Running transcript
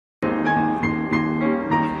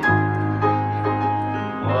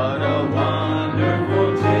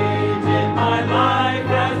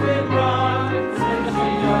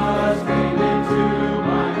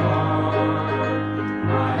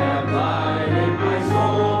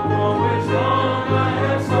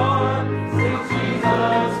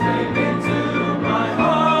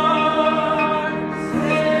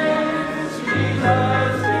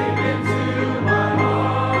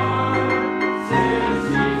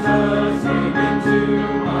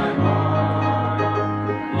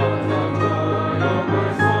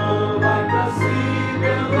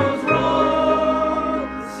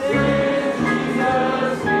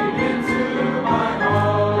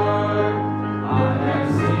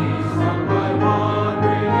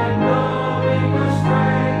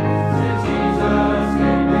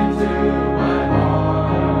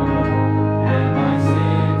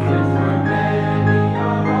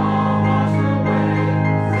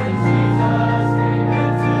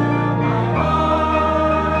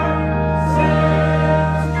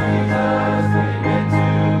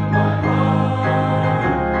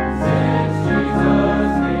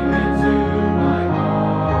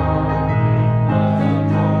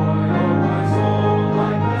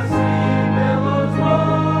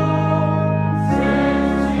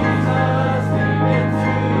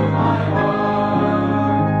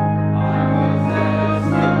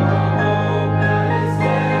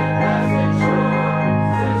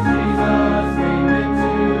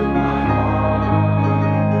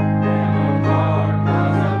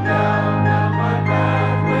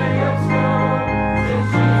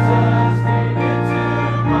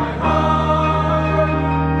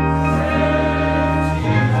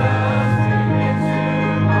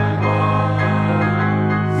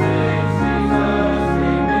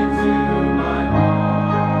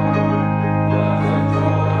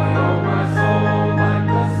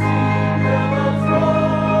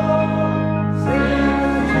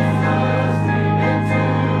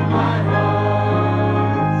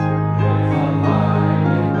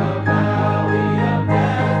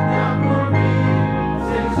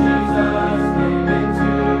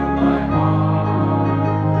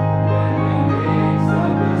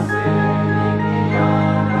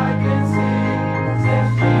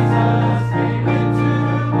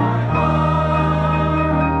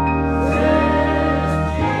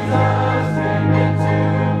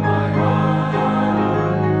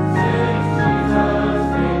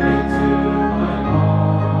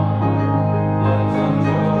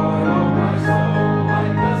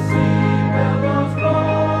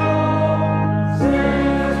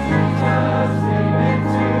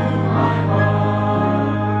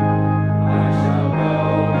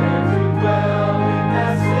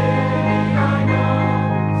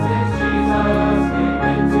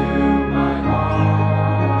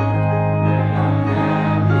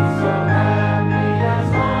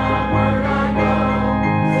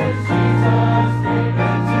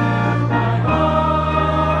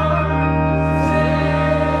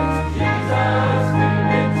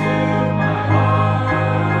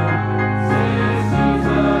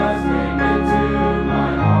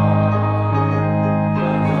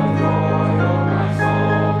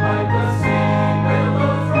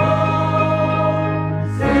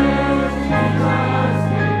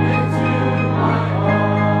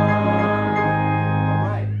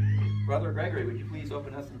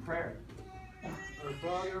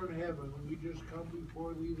Father in heaven, we just come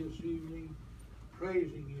before thee this evening,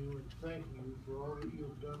 praising you and thanking you for all that you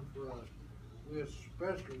have done for us. We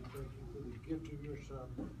especially thank you for the gift of your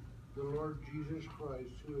Son, the Lord Jesus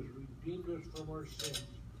Christ, who has redeemed us from our sins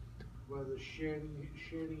by the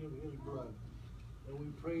shedding of his blood. And we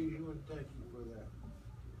praise you and thank you for that.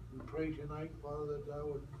 We pray tonight, Father, that thou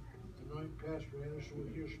would anoint Pastor Anderson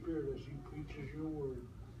with your spirit as he preaches your word.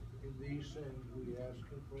 In these things we ask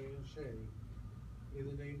and pray and say, in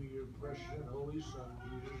the name of your precious and holy Son,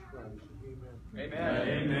 Jesus Christ. Amen. Amen.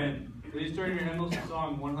 Amen. Please turn your hymnals to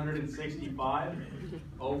Song 165,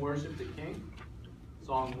 O Worship the King.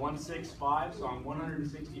 Song 165, Song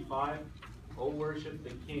 165, O Worship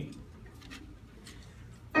the King.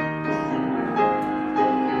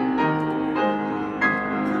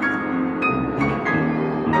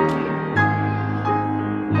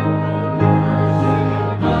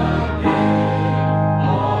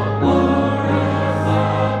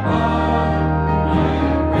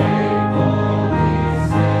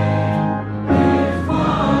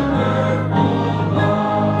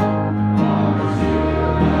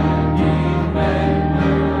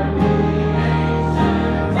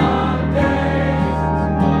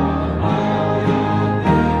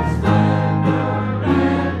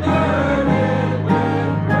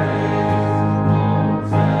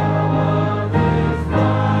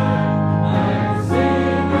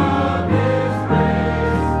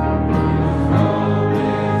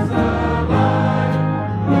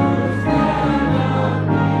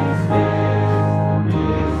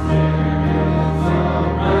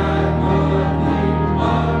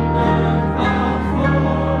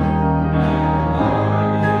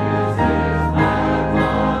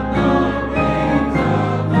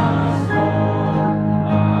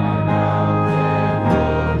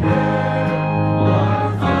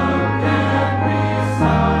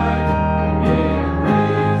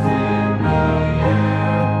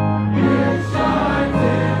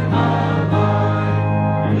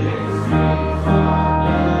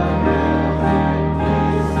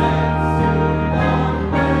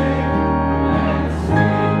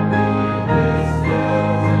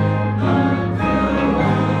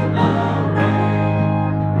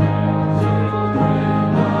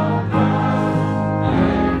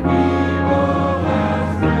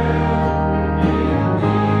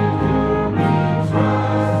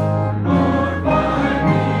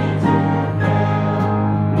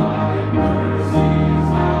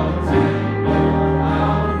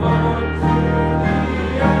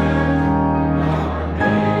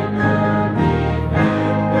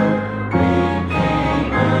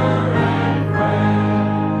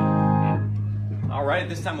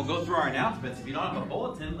 If you don't have a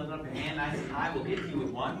bulletin, lift up your hand nice and high. We'll get you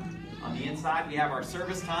with one. On the inside, we have our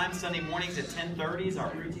service time. Sunday mornings at 10:30 is our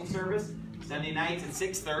preaching service. Sunday nights at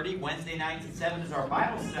 6:30. Wednesday nights at 7 is our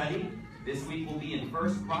Bible study. This week we'll be in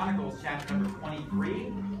 1 Chronicles chapter number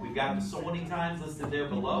 23. We've got the soul winning times listed there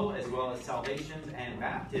below, as well as salvations and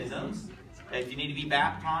baptisms. If you need to be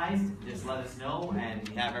baptized, just let us know, and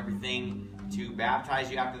we have everything to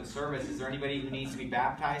baptize you after the service. Is there anybody who needs to be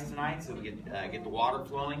baptized tonight, so we get the water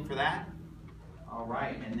flowing for that? All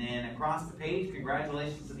right, and then across the page,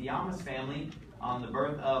 congratulations to the Yamas family on the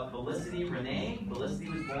birth of Felicity Renee. Felicity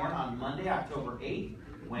was born on Monday, October 8th,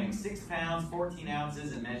 weighing 6 pounds, 14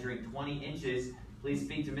 ounces, and measuring 20 inches. Please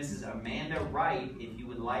speak to Mrs. Amanda Wright if you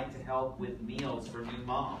would like to help with meals for new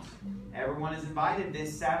moms. Everyone is invited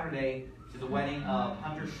this Saturday to the wedding of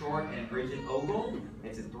Hunter Short and Bridget Ogle.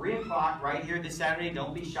 It's at 3 o'clock right here this Saturday.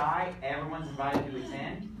 Don't be shy. Everyone's invited to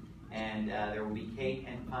attend, and there will be cake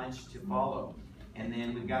and punch to follow. And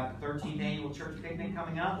then we've got the 13th annual church picnic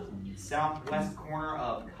coming up. Southwest corner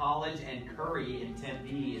of College and Curry in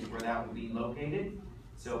Tempe is where that will be located.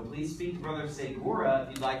 So please speak to Brother Segura if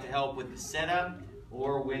you'd like to help with the setup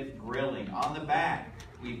or with grilling. On the back,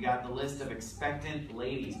 we've got the list of expectant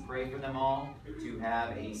ladies. Pray for them all to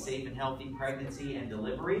have a safe and healthy pregnancy and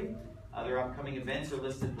delivery. Other upcoming events are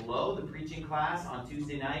listed below. The preaching class on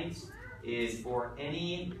Tuesday nights is for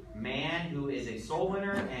any man who is a soul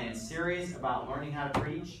winner and serious about learning how to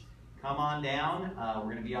preach. Come on down. We're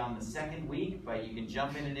going to be on the second week, but you can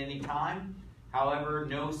jump in at any time. However,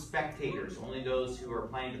 no spectators, only those who are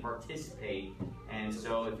planning to participate. And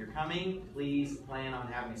so if you're coming, please plan on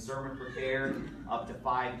having a sermon prepared up to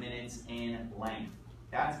 5 minutes in length.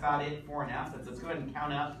 That's about it for announcements. Let's go ahead and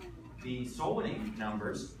count up the soul winning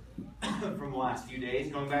numbers from the last few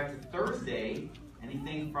days. Going back to Thursday,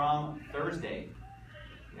 anything from Thursday?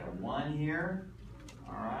 We got 1 here.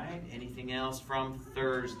 All right. Anything else from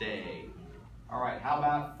Thursday? All right. How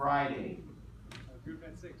about Friday? Group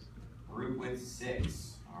at 6. Group with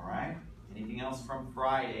 6. All right. Anything else from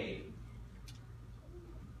Friday?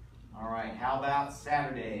 All right, how about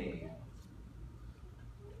Saturday?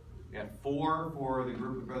 We got 4 for the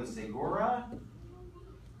group with Brother Segura.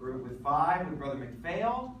 Group with 5 with Brother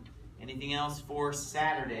McPhail. Anything else for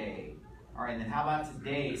Saturday? All right, and then how about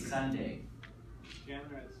today, Sunday?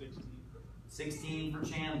 Chandler at 16. 16 for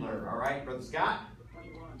Chandler. All right, Brother Scott?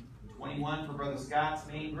 21. 21 for Brother Scott's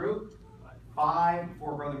main group. 5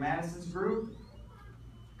 for Brother Madison's group.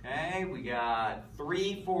 Okay, we got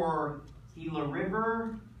 3 for Gila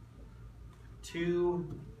River.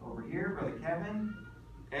 2 over here, Brother Kevin.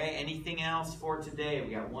 Okay, anything else for today?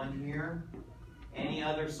 We got 1 here. Any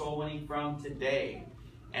other soul winning from today?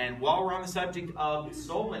 And while we're on the subject of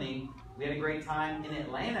soul winning, we had a great time in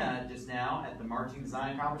Atlanta just now at the Marching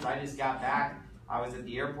Design Conference. I just got back. I was at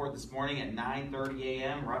the airport this morning at 9:30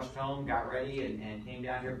 a.m., rushed home, got ready, and came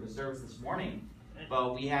down here for the service this morning.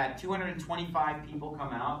 But we had 225 people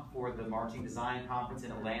come out for the Marching Design Conference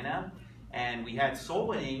in Atlanta. And we had soul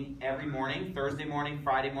winning every morning, Thursday morning,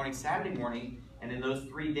 Friday morning, Saturday morning. And in those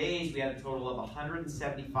 3 days, we had a total of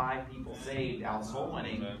 175 people saved out soul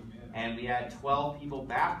winning. And we had 12 people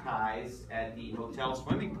baptized at the hotel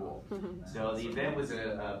swimming pool. So the event was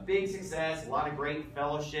a big success, a lot of great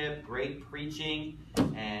fellowship, great preaching,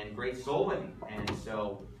 and great soul winning. And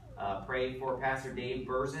so pray for Pastor Dave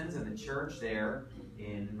Berzins and the church there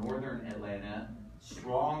in northern Atlanta,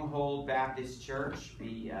 Stronghold Baptist Church.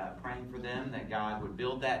 Be praying for them that God would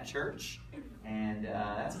build that church. And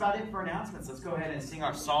that's about it for announcements. Let's go ahead and sing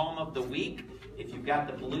our Psalm of the Week. If you've got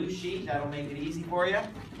the blue sheet, that'll make it easy for you.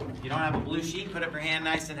 If you don't have a blue sheet, put up your hand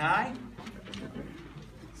nice and high.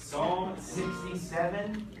 Psalm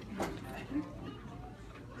 67.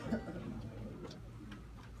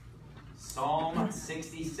 Psalm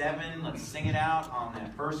 67. Let's sing it out on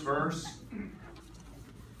that first verse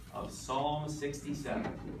of Psalm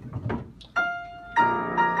 67.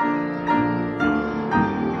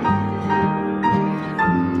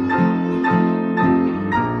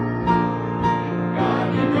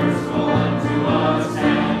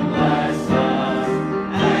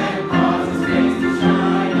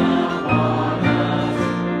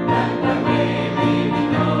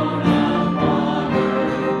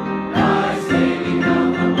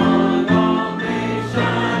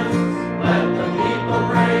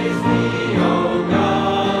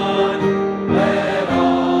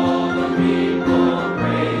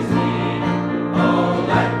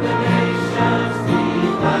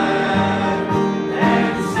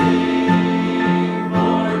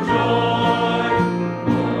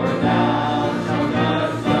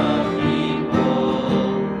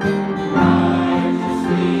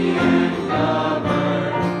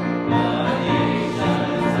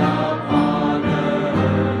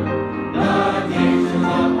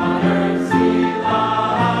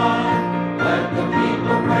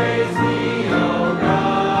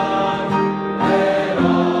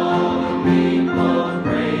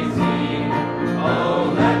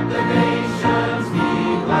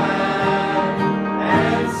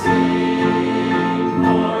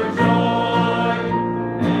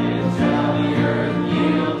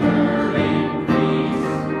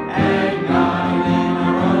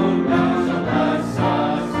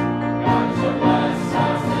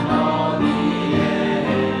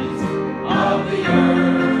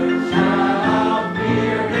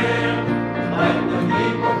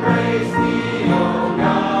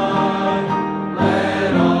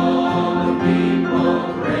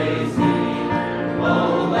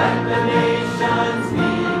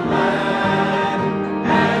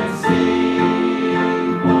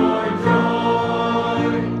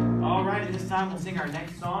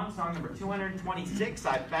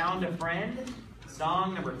 I Found a Friend,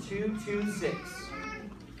 song number 226.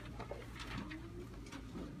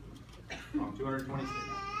 Song 226.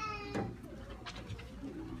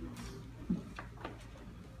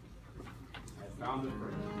 I found a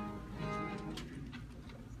friend.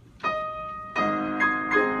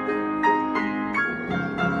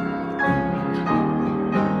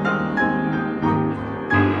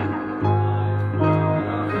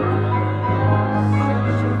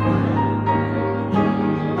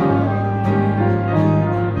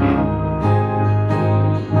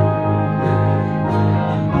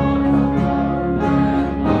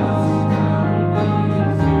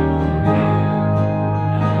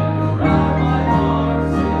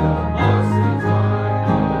 Heart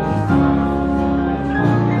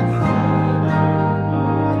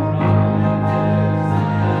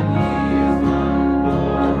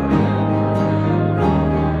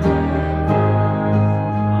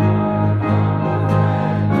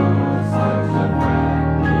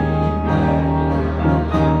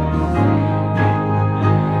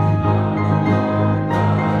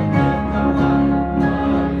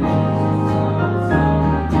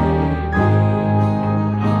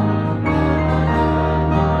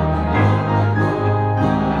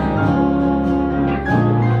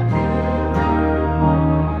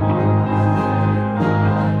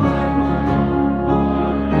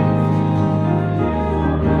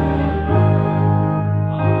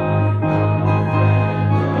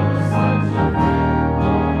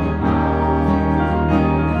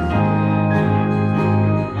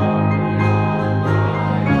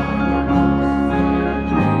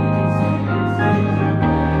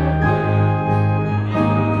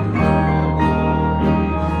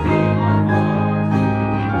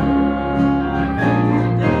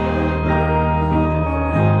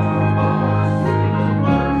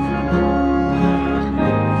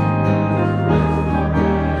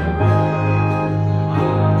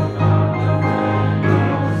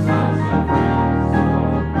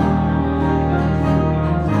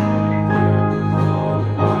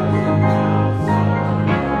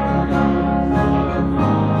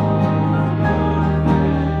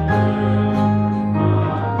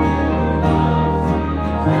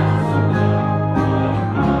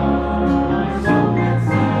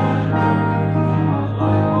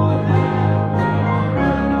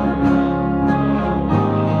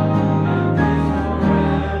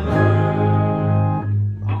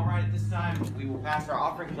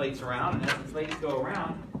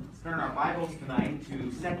our Bibles tonight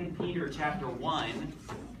to 2 Peter chapter 1.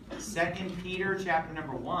 2 Peter chapter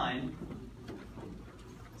number 1.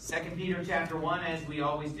 2 Peter chapter 1, as we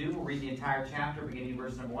always do, we'll read the entire chapter beginning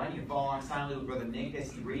verse number 1. You can follow along silently with Brother Nick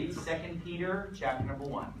as he reads 2 Peter chapter number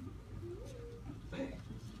 1.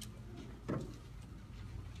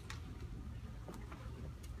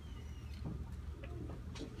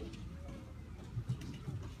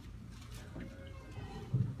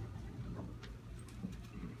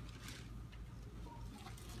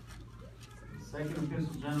 Second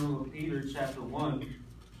Epistle General of Peter, chapter 1.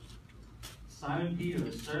 Simon Peter,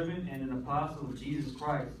 a servant and an apostle of Jesus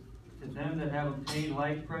Christ, to them that have obtained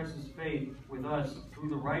like precious faith with us through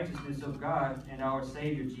the righteousness of God and our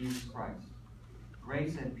Savior Jesus Christ.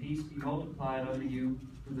 Grace and peace be multiplied unto you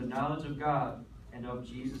through the knowledge of God and of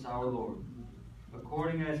Jesus our Lord,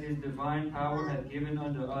 according as his divine power hath given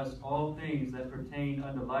unto us all things that pertain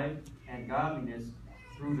unto life and godliness,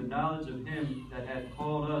 through the knowledge of him that hath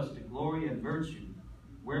called us to glory and virtue,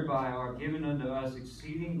 whereby are given unto us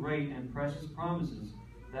exceeding great and precious promises,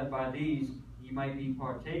 that by these ye might be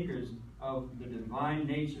partakers of the divine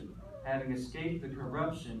nature, having escaped the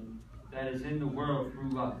corruption that is in the world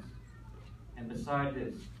through lust. And beside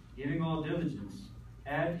this, giving all diligence,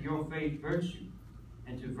 add to your faith virtue,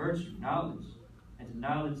 and to virtue knowledge, and to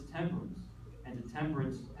knowledge temperance, and to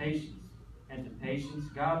temperance patience, and to patience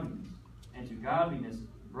godliness, and to godliness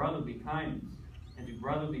brotherly kindness, and to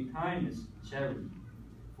brotherly kindness charity.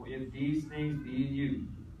 For if these things be in you,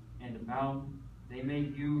 and abound, they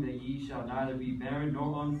make you that ye shall neither be barren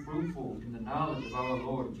nor unfruitful in the knowledge of our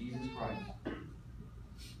Lord Jesus Christ.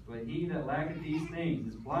 But he that lacketh these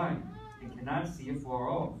things is blind, and cannot see afar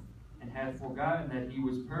off, and hath forgotten that he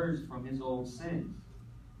was purged from his old sins.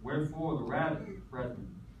 Wherefore the rather,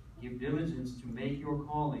 brethren, give diligence to make your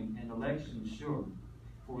calling and election sure.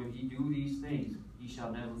 For if ye do these things, ye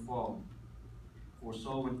shall never fall. For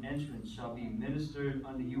so an entrance shall be ministered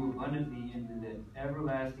unto you abundantly into the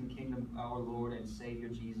everlasting kingdom of our Lord and Savior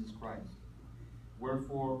Jesus Christ.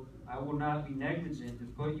 Wherefore I will not be negligent to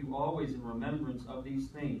put you always in remembrance of these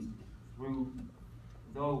things,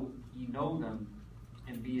 though ye know them,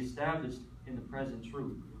 and be established in the present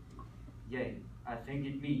truth. Yea, I think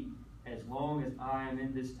it meet, as long as I am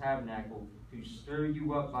in this tabernacle, to stir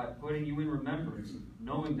you up by putting you in remembrance,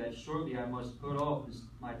 knowing that shortly I must put off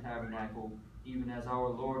my tabernacle, even as our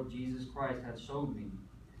Lord Jesus Christ hath showed me.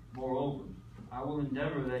 Moreover, I will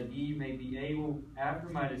endeavor that ye may be able, after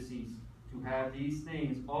my decease, to have these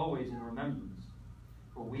things always in remembrance.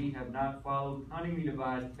 For we have not followed cunningly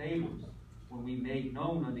devised fables, when we made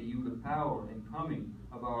known unto you the power and coming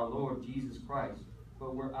of our Lord Jesus Christ,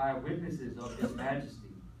 but were eyewitnesses of his majesty.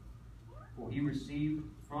 For he received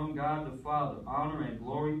from God the Father honor and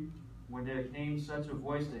glory, when there came such a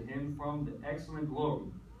voice to him from the excellent glory,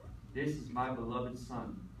 This is my beloved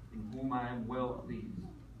Son, in whom I am well pleased.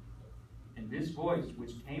 And this voice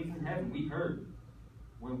which came from heaven we heard,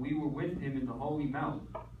 when we were with him in the holy mount.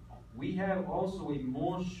 We have also a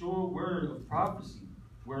more sure word of prophecy,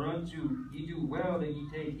 whereunto ye do well that ye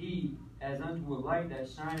take heed, as unto a light that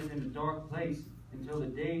shineth in a dark place, until the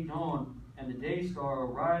day dawn and the day star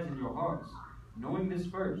arise in your hearts, knowing this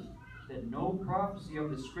first, that no prophecy of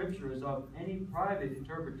the Scripture is of any private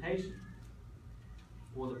interpretation.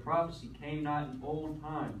 For the prophecy came not in old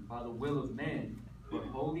time by the will of man, but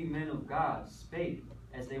holy men of God spake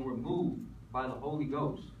as they were moved by the Holy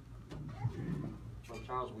Ghost. Brother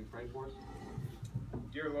Charles, will we pray for us?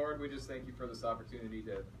 Dear Lord, we just thank you for this opportunity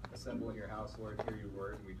to assemble in your house, Lord, to hear your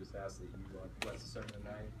word. And we just ask that you bless the sermon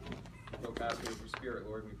tonight. Go past with your spirit,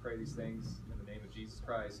 Lord. And we pray these things in the name of Jesus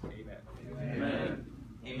Christ. Amen. Amen.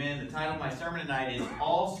 Amen. The title of my sermon tonight is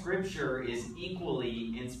All Scripture is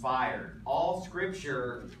Equally Inspired. All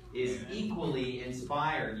Scripture is equally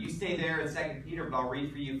inspired. You stay there in 2 Peter, but I'll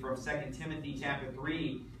read for you from 2 Timothy chapter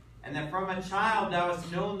 3. And that from a child thou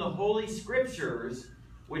hast known the holy Scriptures,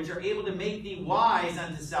 which are able to make thee wise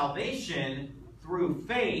unto salvation through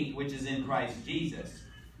faith, which is in Christ Jesus.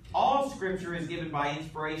 All Scripture is given by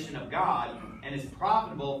inspiration of God, and is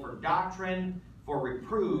profitable for doctrine, for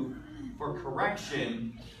reproof, for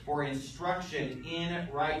correction, for instruction in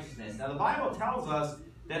righteousness. Now the Bible tells us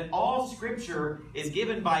that all Scripture is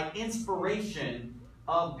given by inspiration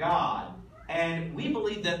of God. And we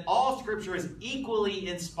believe that all Scripture is equally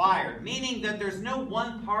inspired, meaning that there's no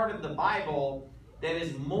one part of the Bible that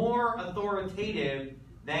is more authoritative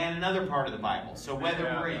than another part of the Bible. So whether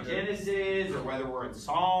we're in Genesis, or whether we're in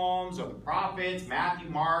Psalms, or the prophets, Matthew,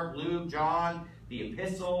 Mark, Luke, John, the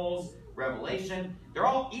epistles, Revelation, they're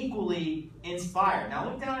all equally inspired. Now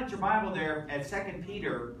look down at your Bible there at 2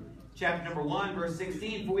 Peter chapter number 1, verse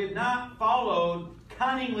 16, for we have not followed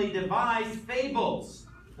cunningly devised fables,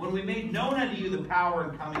 when we made known unto you the power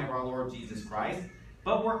and coming of our Lord Jesus Christ,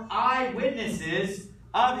 but were eyewitnesses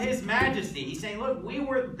of his majesty. He's saying, look, we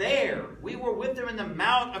were there. We were with him in the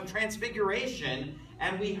Mount of Transfiguration,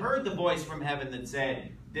 and we heard the voice from heaven that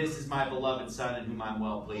said, this is my beloved Son in whom I'm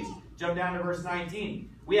well pleased. Jump down to verse 19.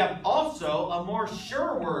 We have also a more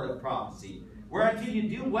sure word of prophecy, whereunto you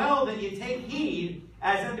do well that you take heed,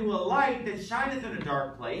 as unto a light that shineth in a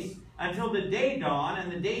dark place, until the day dawn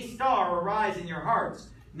and the day star arise in your hearts.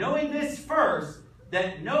 Knowing this first,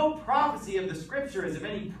 that no prophecy of the Scripture is of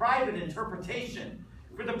any private interpretation.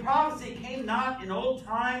 For the prophecy came not in old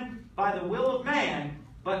time by the will of man,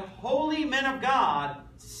 but holy men of God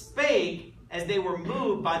spake as they were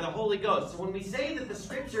moved by the Holy Ghost. So when we say that the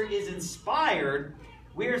Scripture is inspired,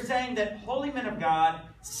 we are saying that holy men of God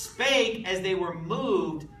spake as they were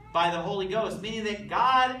moved by the Holy Ghost, meaning that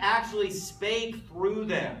God actually spake through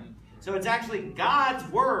them. So it's actually God's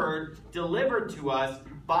word delivered to us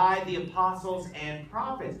by the apostles and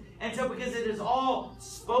prophets. And so because it is all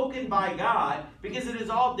spoken by God, because it is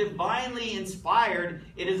all divinely inspired,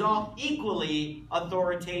 it is all equally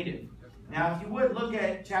authoritative. Now, if you would, look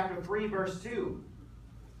at chapter 3, verse 2.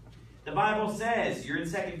 The Bible says, you're in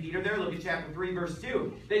 2 Peter there, look at chapter 3, verse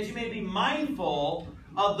 2, that you may be mindful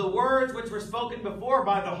of the words which were spoken before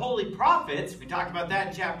by the holy prophets, we talked about that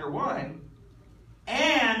in chapter 1,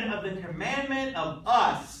 and of the commandment of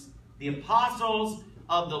us, the apostles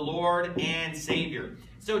of the Lord and Savior.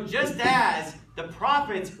 So just as the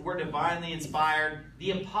prophets were divinely inspired,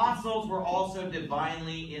 the apostles were also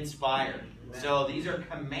divinely inspired. So these are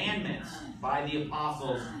commandments by the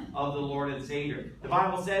apostles of the Lord and Savior. The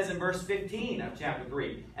Bible says in verse 15 of chapter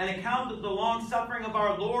 3, an account of the long suffering of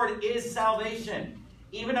our Lord is salvation,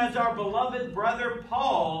 even as our beloved brother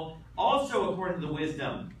Paul, also according to the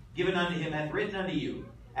wisdom given unto him, hath written unto you,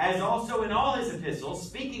 as also in all his epistles,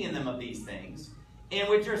 speaking in them of these things, in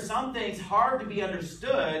which are some things hard to be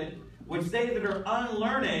understood, which they that are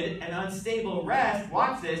unlearned and unstable rest,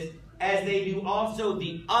 watch this, as they do also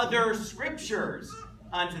the other scriptures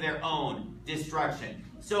unto their own destruction.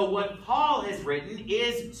 So what Paul has written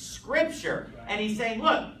is scripture. And he's saying,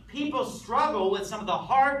 look, people struggle with some of the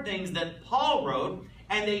hard things that Paul wrote,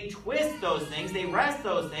 and they twist those things, they wrest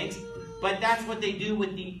those things, but that's what they do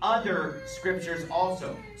with the other scriptures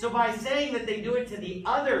also. So by saying that they do it to the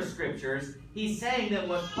other scriptures, he's saying that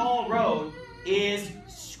what Paul wrote is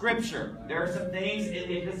scripture. There are some things in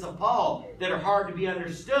the Epistle of Paul that are hard to be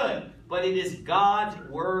understood, but it is God's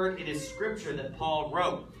word, it is scripture that Paul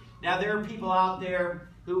wrote. Now there are people out there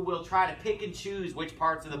who will try to pick and choose which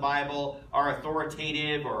parts of the Bible are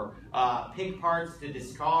authoritative, or pick parts to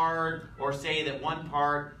discard, or say that one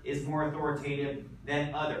part is more authoritative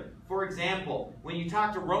than other. For example, when you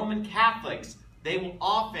talk to Roman Catholics, they will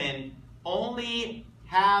often only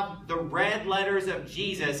have the red letters of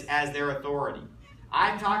Jesus as their authority.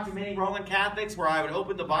 I've talked to many Roman Catholics where I would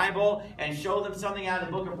open the Bible and show them something out of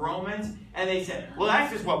the book of Romans, and they said, well,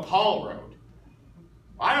 that's just what Paul wrote.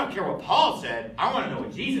 I don't care what Paul said. I want to know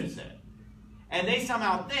what Jesus said. And they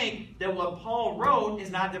somehow think that what Paul wrote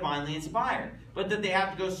is not divinely inspired, but that they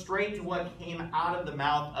have to go straight to what came out of the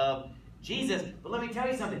mouth of Jesus. But let me tell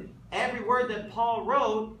you something. Every word that Paul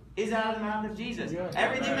wrote is out of the mouth of Jesus. Yeah.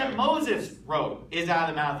 Everything that Moses wrote is out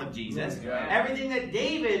of the mouth of Jesus. Yeah. Everything that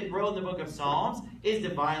David wrote in the book of Psalms is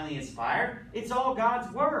divinely inspired. It's all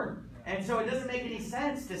God's word. And so it doesn't make any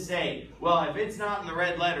sense to say, well, if it's not in the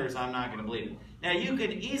red letters, I'm not going to believe it. Now, you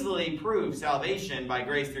can easily prove salvation by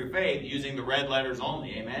grace through faith using the red letters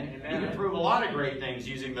only. Amen? Amen. You can prove a lot of great things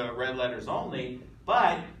using the red letters only.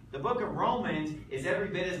 But the book of Romans is every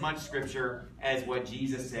bit as much scripture as what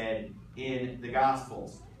Jesus said in the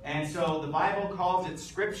Gospels. And so the Bible calls it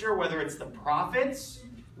scripture, whether it's the prophets,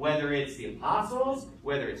 whether it's the apostles,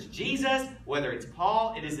 whether it's Jesus, whether it's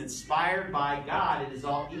Paul. It is inspired by God. It is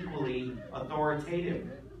all equally authoritative.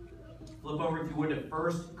 Flip over, if you would, to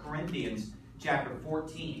 1 Corinthians chapter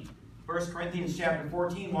 14. 1 Corinthians chapter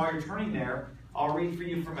 14, while you're turning there, I'll read for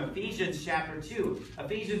you from Ephesians chapter 2.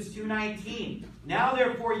 Ephesians 2:19. Now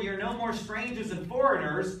therefore ye are no more strangers and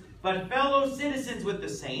foreigners, but fellow citizens with the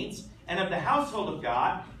saints, and of the household of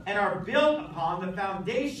God, and are built upon the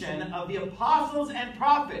foundation of the apostles and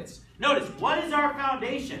prophets. Notice, what is our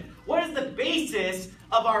foundation? What is the basis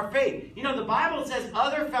of our faith? You know, the Bible says,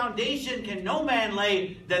 other foundation can no man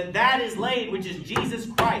lay than that is laid, which is Jesus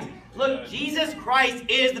Christ. Look, Jesus Christ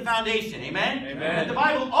is the foundation. Amen? Amen. But the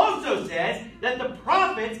Bible also says that the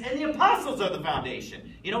prophets and the apostles are the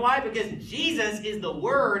foundation. You know why? Because Jesus is the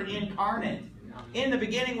Word incarnate. In the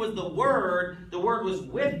beginning was the Word was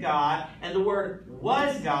with God, and the Word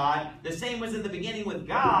was God. The same was in the beginning with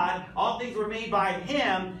God. All things were made by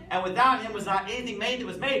Him, and without Him was not anything made that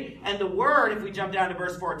was made. And the Word, if we jump down to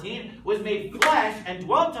verse 14, was made flesh and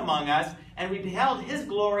dwelt among us, and we beheld His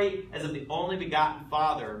glory as of the only begotten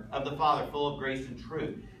Father, of the Father, full of grace and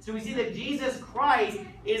truth. So we see that Jesus Christ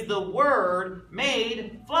is the Word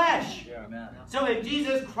made flesh. Yeah. So if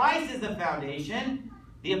Jesus Christ is the foundation,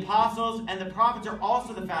 the apostles and the prophets are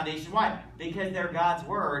also the foundation. Why? Because they're God's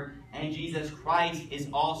Word, and Jesus Christ is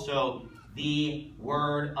also the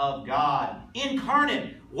Word of God.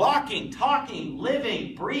 Incarnate, walking, talking,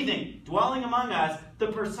 living, breathing, dwelling among us, the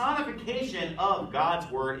personification of God's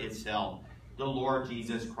Word itself, the Lord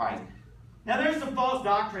Jesus Christ. Now there's some false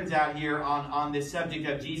doctrines out here on this subject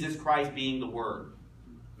of Jesus Christ being the Word.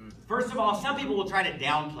 First of all, some people will try to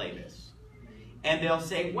downplay this. And they'll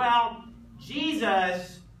say, well,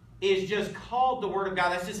 Jesus is just called the Word of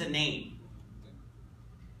God. That's just a name.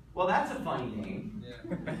 Well, that's a funny name.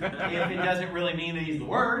 If it doesn't really mean that He's the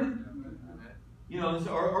Word. You know,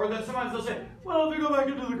 or that sometimes they'll say, well, if you go back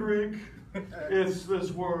into the Greek, it's this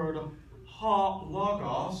word,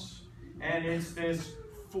 logos, and it's this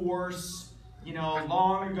force, you know,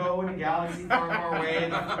 long ago in a galaxy far, far away,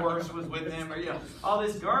 the force was with Him, or, you know, all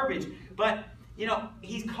this garbage. But, you know,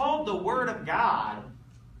 He's called the Word of God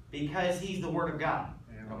because He's the Word of God.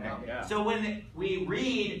 Okay? Yeah. So when we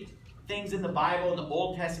read things in the Bible, in the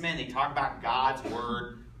Old Testament, they talk about God's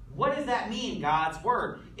Word. What does that mean, God's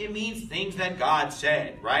Word? It means things that God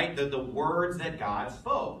said, right? The words that God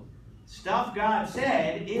spoke. Stuff God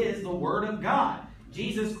said is the Word of God.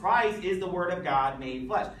 Jesus Christ is the Word of God made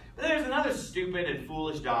flesh. But there's another stupid and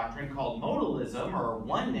foolish doctrine called modalism, or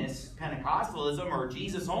oneness, Pentecostalism, or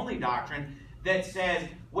Jesus-only doctrine that says,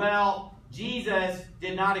 well, Jesus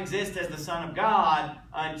did not exist as the Son of God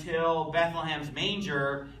until Bethlehem's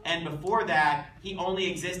manger, and before that, He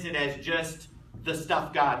only existed as just the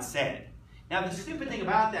stuff God said. Now, the stupid thing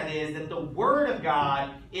about that is that the Word of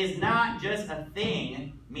God is not just a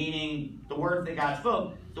thing, meaning the words that God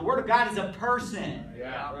spoke. The Word of God is a person.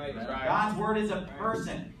 Yeah, right. God's Word is a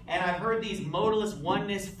person. And I've heard these modalist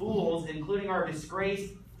oneness fools, including our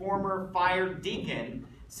disgraced former fired deacon,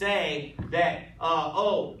 say that,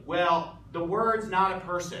 oh, well, the Word's not a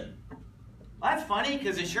person. Well, that's funny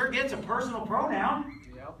because it sure gets a personal pronoun.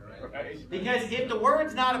 Right. Because if the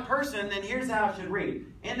Word's not a person, then here's how it should read.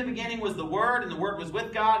 In the beginning was the Word, and the Word was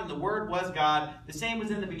with God, and the Word was God. The same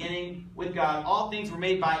was in the beginning with God. All things were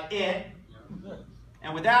made by it,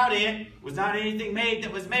 and without it was not anything made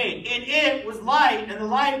that was made. In it was light, and the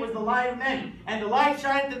light was the light of men. And the light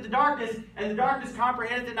shineth in the darkness, and the darkness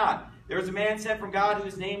comprehended it not. There was a man sent from God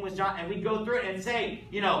whose name was John. And we go through it and say,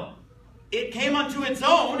 you know, it came unto its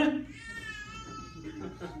own,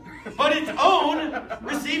 but its own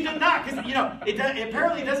received it not. Because, you know, it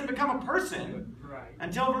apparently doesn't become a person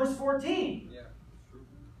until verse 14. Yeah.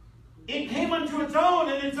 It came unto its own,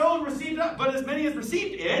 and its own received it not. But as many as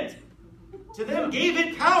received it, to them gave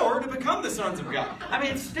it power to become the sons of God. I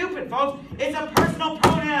mean, it's stupid, folks. It's a personal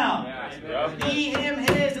pronoun. Yeah. He, him,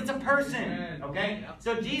 his. It's a person. Okay?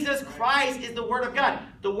 So Jesus Christ is the Word of God.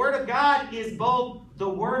 The Word of God is both the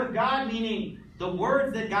Word of God, meaning the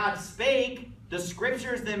words that God spake, the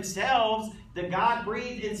Scriptures themselves, the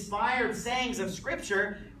God-breathed, inspired sayings of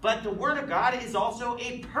Scripture, but the Word of God is also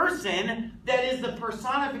a person that is the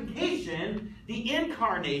personification, the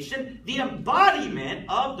incarnation, the embodiment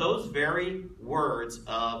of those very words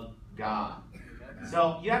of God.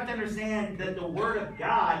 So you have to understand that the Word of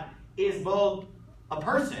God is both a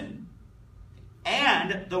person,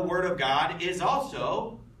 and the Word of God is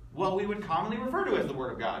also what we would commonly refer to as the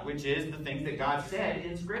Word of God, which is the things that God said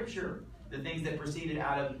in Scripture, the things that proceeded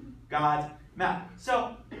out of God's mouth.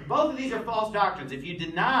 So both of these are false doctrines. If you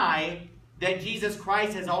deny that Jesus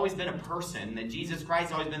Christ has always been a person, that Jesus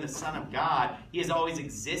Christ has always been the Son of God, He has always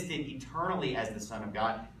existed eternally as the Son of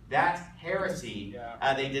God, that's heresy.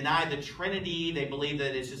 Yeah. They deny the Trinity. They believe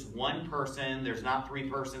that it's just one person. There's not three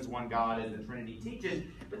persons, one God, as the Trinity teaches.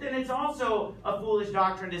 But then it's also a foolish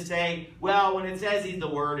doctrine to say, well, when it says He's the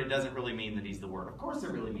Word, it doesn't really mean that He's the Word. Of course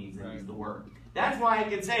it really means that He's the Word. That's why I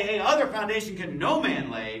can say, hey, other foundation can no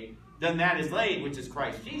man lay than that is laid, which is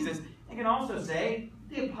Christ Jesus. I can also say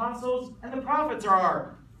the apostles and the prophets are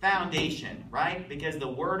our foundation, right? Because the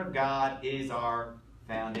Word of God is our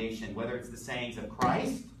foundation. Whether it's the sayings of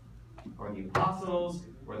Christ, or the apostles,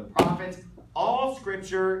 or the prophets, all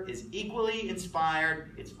Scripture is equally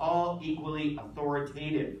inspired. It's all equally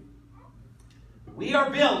authoritative. We are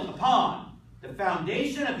built upon the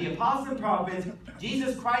foundation of the apostles and prophets,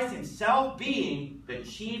 Jesus Christ Himself being the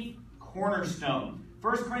chief cornerstone.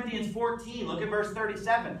 1 Corinthians 14, look at verse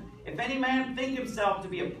 37. If any man think himself to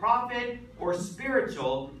be a prophet or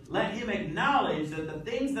spiritual, let him acknowledge that the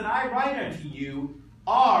things that I write unto you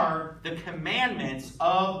are the commandments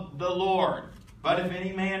of the Lord. But if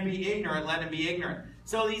any man be ignorant, let him be ignorant.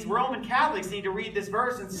 So these Roman Catholics need to read this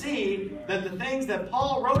verse and see that the things that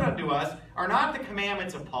Paul wrote unto us are not the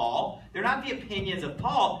commandments of Paul. They're not the opinions of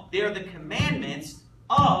Paul. They are the commandments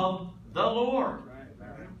of the Lord.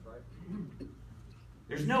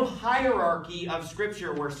 There's no hierarchy of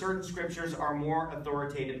Scripture where certain Scriptures are more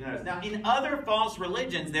authoritative than others. Now, in other false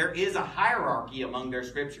religions, there is a hierarchy among their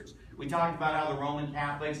Scriptures. We talked about how the Roman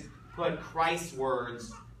Catholics put Christ's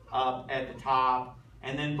words up at the top,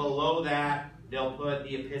 and then below that, they'll put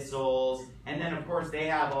the epistles, and then, of course, they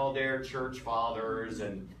have all their church fathers,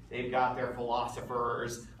 and they've got their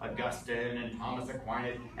philosophers, Augustine and Thomas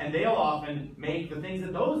Aquinas, and they'll often make the things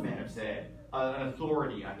that those men have said an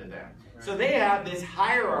authority unto them. So they have this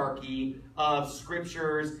hierarchy of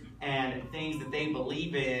Scriptures and things that they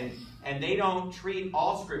believe in, and they don't treat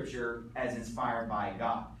all Scripture as inspired by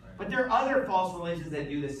God. But there are other false religions that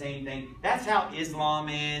do the same thing. That's how Islam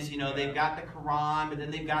is. You know, they've got the Quran, but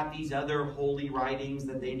then they've got these other holy writings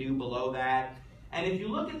that they do below that. And if you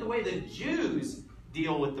look at the way the Jews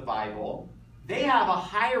deal with the Bible, they have a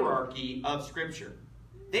hierarchy of Scripture.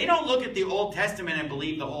 They don't look at the Old Testament and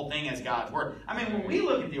believe the whole thing as God's Word. I mean, when we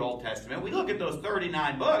look at the Old Testament, we look at those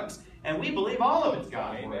 39 books, and we believe all of it's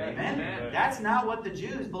God's Word. Amen? Amen? That's not what the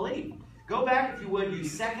Jews believe. Go back, if you would, to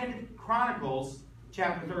 2 Chronicles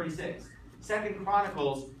chapter 36. 2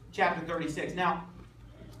 Chronicles chapter 36. Now,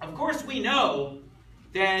 of course, we know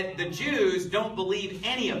that the Jews don't believe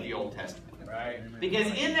any of the Old Testament. Right. Because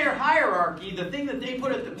in their hierarchy, the thing that they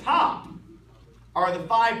put at the top are the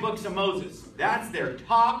 5 books of Moses. That's their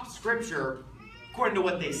top Scripture according to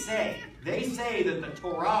what they say. They say that the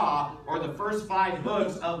Torah, or the first 5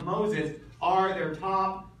 books of Moses, are their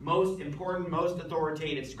top, most important, most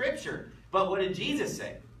authoritative Scripture. But what did Jesus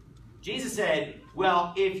say? Jesus said,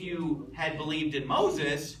 well, if you had believed in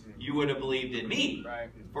Moses, you would have believed in me,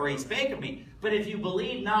 for he spake of me. But if you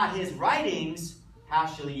believe not his writings, how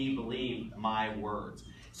shall ye believe my words?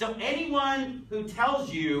 So anyone who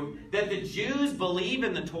tells you that the Jews believe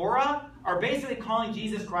in the Torah are basically calling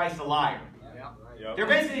Jesus Christ a liar. They're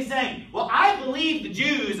basically saying, well, I believe the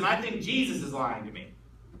Jews, and I think Jesus is lying to me.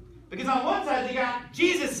 Because on one side, they got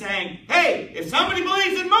Jesus saying, hey, if somebody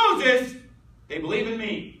believes in Moses, they believe in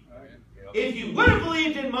me. If you would have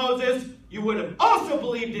believed in Moses, you would have also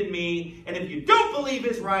believed in me. And if you don't believe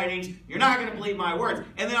his writings, you're not going to believe my words.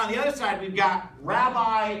 And then on the other side, we've got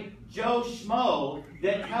Rabbi Joe Schmo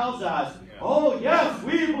that tells us, oh, yes,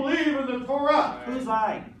 we believe in the Torah. Who's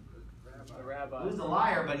lying? The rabbi. Who's the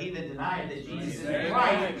liar but he that denieth that Jesus is the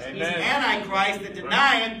Christ? He's Antichrist that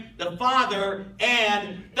denieth the Father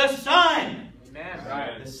and the Son.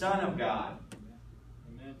 Amen. The Son of God.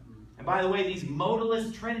 And by the way, these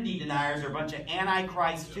modalist Trinity deniers are a bunch of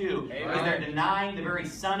antichrists too, because they're denying the very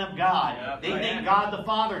Son of God. They think God the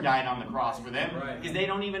Father died on the cross for them, because they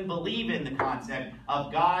don't even believe in the concept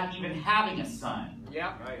of God even having a son.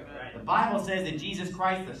 The Bible says that Jesus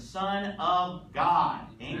Christ, the Son of God.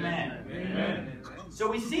 Amen. Amen. So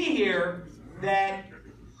we see here that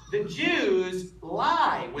the Jews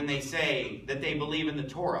lie when they say that they believe in the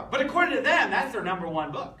Torah. But according to them, that's their number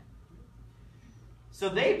 1 book. So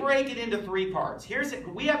they break it into 3 parts.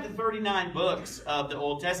 We have the 39 books of the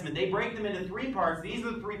Old Testament. They break them into 3 parts. These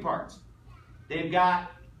are the 3 parts. They've got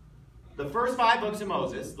the first 5 books of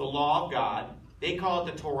Moses, the law of God. They call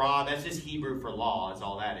it the Torah. That's just Hebrew for law, is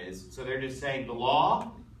all that is. So they're just saying the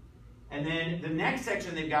law. And then the next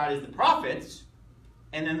section they've got is the prophets.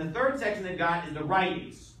 And then the third section they've got is the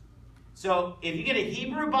writings. So if you get a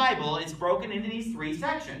Hebrew Bible, it's broken into these 3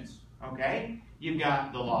 sections. Okay? You've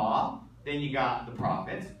got the law. Then you got the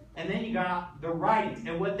prophets, and then you got the writings.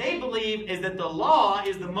 And what they believe is that the law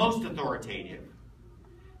is the most authoritative.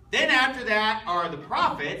 Then after that are the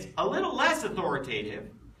prophets, a little less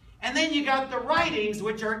authoritative. And then you got the writings,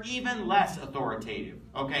 which are even less authoritative.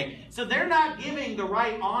 Okay? So they're not giving the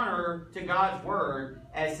right honor to God's Word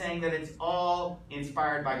as saying that it's all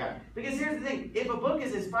inspired by God. Because here's the thing. If a book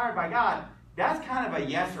is inspired by God, that's kind of a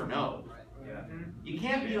yes or no. You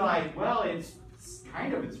can't be like, well, it's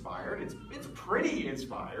kind of inspired. It's pretty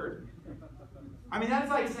inspired. I mean, that's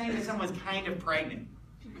like saying that someone's kind of pregnant.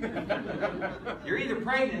 You're either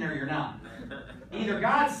pregnant or you're not. Either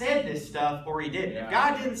God said this stuff or he didn't. If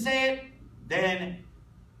God didn't say it, then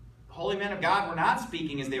holy men of God were not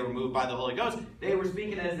speaking as they were moved by the Holy Ghost. They were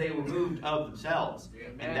speaking as they were moved of themselves.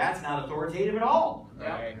 And that's not authoritative at all.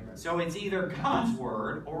 So it's either God's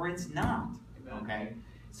word or it's not. Okay?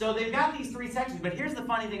 So they've got these three sections, but here's the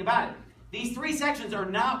funny thing about it. These three sections are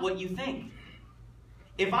not what you think.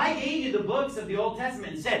 If I gave you the books of the Old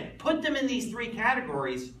Testament and said, put them in these three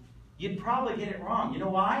categories, you'd probably get it wrong. You know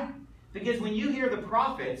why? Because when you hear the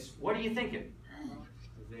prophets, what are you thinking?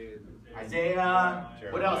 Isaiah.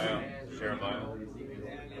 What else? Jeremiah.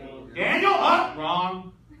 Daniel? Oh,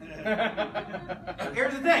 wrong.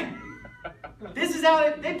 Here's the thing. This is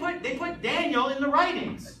how they put Daniel in the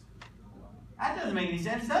writings. That doesn't make any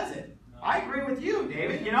sense, does it? I agree with you,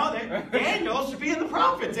 David. You know, Daniel should be in the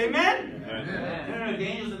prophets. Amen? No,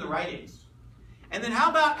 Daniel's in the writings. And then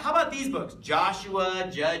how about these books?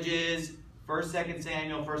 Joshua, Judges, 1st, 2nd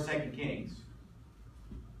Samuel, 1st, 2nd Kings.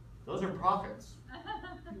 Those are prophets.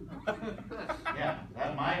 Yeah,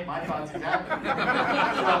 that's my thoughts exactly.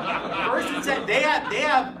 So, first and second, they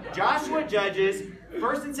have Joshua, Judges,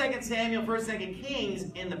 1st and 2nd Samuel, 1st, 2nd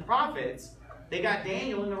Kings in the prophets. They got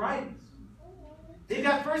Daniel in the writings. They've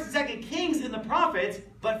got 1st and 2nd Kings in the prophets,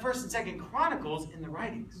 but 1st and 2nd Chronicles in the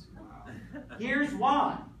writings. Here's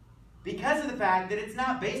why. Because of the fact that it's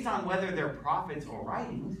not based on whether they're prophets or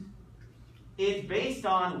writings. It's based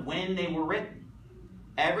on when they were written.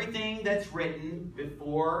 Everything that's written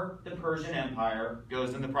before the Persian Empire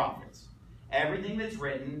goes in the prophets. Everything that's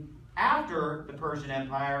written after the Persian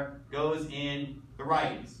Empire goes in the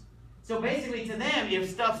writings. So basically to them, if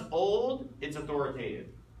stuff's old, it's authoritative.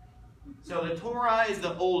 So the Torah is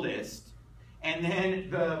the oldest, and then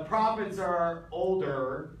the prophets are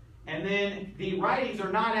older, and then the writings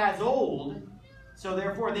are not as old, so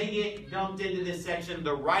therefore they get dumped into this section,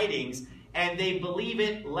 the writings, and they believe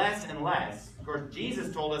it less and less. Of course,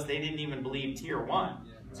 Jesus told us they didn't even believe tier 1.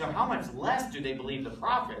 So how much less do they believe the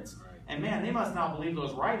prophets? And man, they must not believe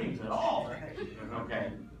those writings at all.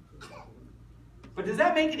 Okay. But does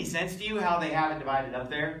that make any sense to you, how they have it divided up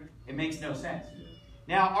there? It makes no sense.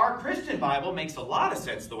 Now, our Christian Bible makes a lot of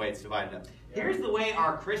sense the way it's divided up. Here's the way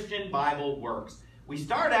our Christian Bible works. We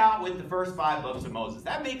start out with the first 5 books of Moses.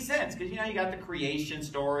 That makes sense because, you know, you got the creation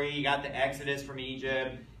story, you got the Exodus from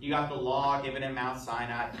Egypt, you got the law given in Mount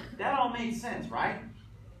Sinai. That all makes sense, right?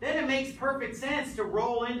 Then it makes perfect sense to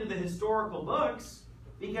roll into the historical books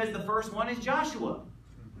because the first one is Joshua.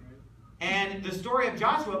 And the story of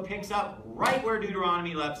Joshua picks up right where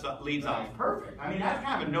Deuteronomy leaves off. Perfect. I mean, that's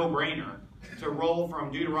kind of a no-brainer to roll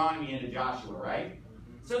from Deuteronomy into Joshua, right?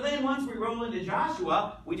 So then once we roll into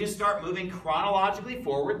Joshua, we just start moving chronologically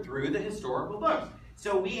forward through the historical books.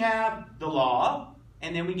 So we have the law,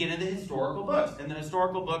 and then we get into the historical books. And the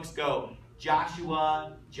historical books go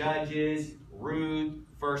Joshua, Judges, Ruth,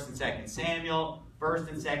 1st and 2nd Samuel, 1st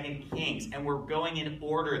and 2nd Kings. And we're going in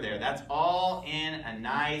order there. That's all in a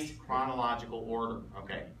nice chronological order.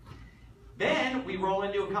 Okay. Then we roll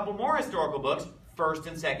into a couple more historical books, 1st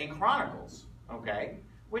and 2nd Chronicles. Okay.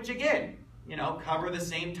 Which again, you know, cover the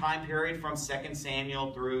same time period from 2nd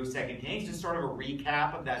Samuel through 2nd Kings, just sort of a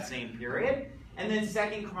recap of that same period. And then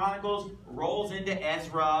 2nd Chronicles rolls into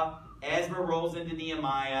Ezra, Ezra rolls into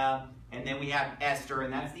Nehemiah, and then we have Esther,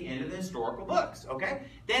 and that's the end of the historical books, okay?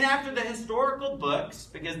 Then after the historical books,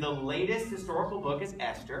 because the latest historical book is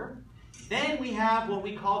Esther, then we have what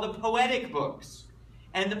we call the poetic books.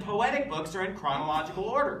 And the poetic books are in chronological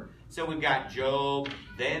order. So we've got Job,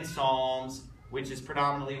 then Psalms, which is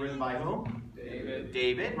predominantly written by whom?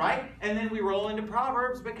 David, right? And then we roll into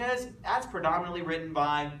Proverbs because that's predominantly written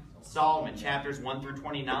by Solomon. Chapters 1 through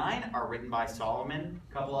 29 are written by Solomon.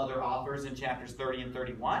 A couple other authors in chapters 30 and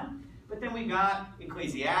 31. But then we've got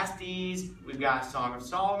Ecclesiastes, we've got Song of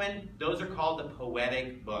Solomon. Those are called the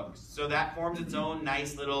poetic books. So that forms its own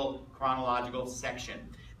nice little chronological section.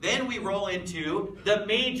 Then we roll into the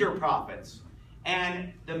major prophets.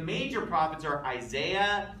 And the major prophets are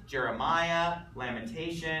Isaiah, Jeremiah,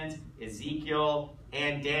 Lamentations, Ezekiel,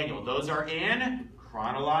 and Daniel. Those are in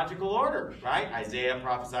chronological order, right? Isaiah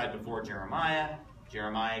prophesied before Jeremiah.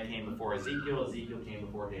 Jeremiah came before Ezekiel. Ezekiel came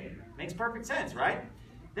before Daniel. Makes perfect sense, right?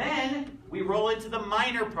 Then we roll into the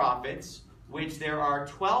minor prophets, which there are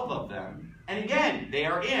 12 of them. And again, they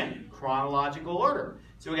are in chronological order.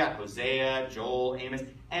 So we got Hosea, Joel, Amos.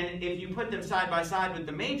 And if you put them side by side with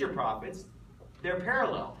the major prophets, they're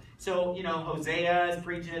parallel. So, you know, Hosea is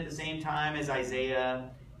preaching at the same time as Isaiah.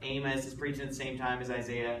 Amos is preaching at the same time as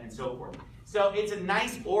Isaiah, and so forth. So it's a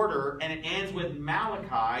nice order, and it ends with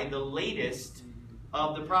Malachi, the latest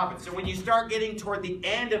of the prophets. So when you start getting toward the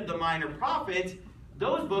end of the minor prophets,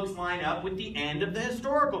 those books line up with the end of the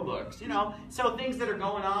historical books. You know, so things that are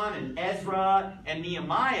going on in Ezra and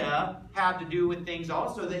Nehemiah have to do with things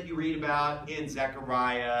also that you read about in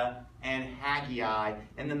Zechariah and Haggai,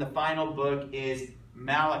 and then the final book is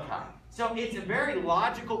Malachi. So it's a very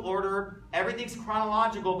logical order. Everything's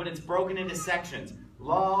chronological, but it's broken into sections.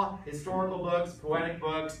 Law, historical books, poetic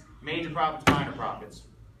books, major prophets, minor prophets.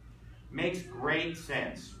 Makes great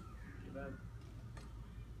sense.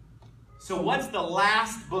 So what's the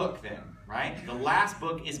last book then, right? The last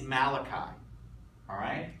book is Malachi, all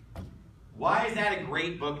right? Why is that a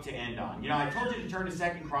great book to end on? You know, I told you to turn to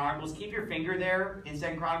 2 Chronicles. Keep your finger there in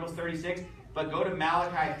 2 Chronicles 36, but go to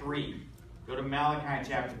Malachi 3. Go to Malachi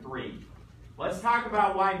chapter 3. Let's talk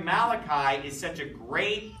about why Malachi is such a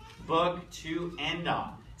great book to end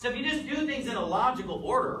on. So if you just do things in a logical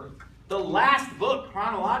order, the last book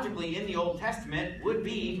chronologically in the Old Testament would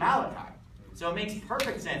be Malachi. So it makes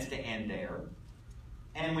perfect sense to end there.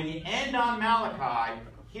 And when you end on Malachi,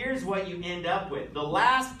 here's what you end up with. The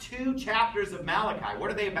last 2 chapters of Malachi,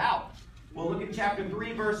 what are they about? Well, look at chapter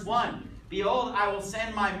 3, verse 1. Behold, I will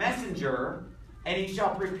send my messenger, and he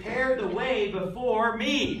shall prepare the way before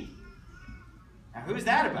me. Now, who's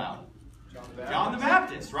that about? John the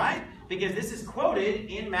Baptist, right? Because this is quoted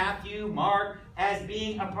in Matthew, Mark, as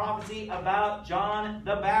being a prophecy about John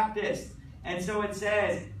the Baptist. And so it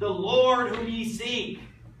says, the Lord whom ye seek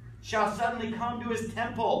shall suddenly come to his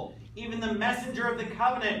temple, even the messenger of the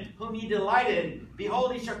covenant whom ye delighted.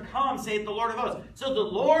 Behold, he shall come, saith the Lord of hosts. So the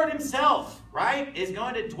Lord himself, right, is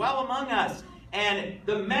going to dwell among us. And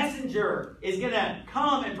the messenger is going to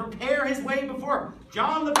come and prepare his way before.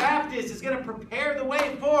 John the Baptist is going to prepare the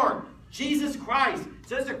way for Jesus Christ.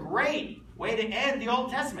 So it's a great way to end the Old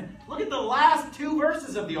Testament. Look at the last 2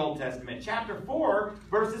 verses of the Old Testament. Chapter 4,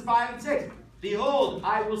 verses 5 and 6. Behold,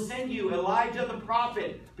 I will send you Elijah the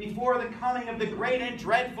prophet before the coming of the great and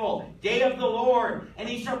dreadful day of the Lord. And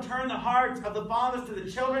he shall turn the hearts of the fathers to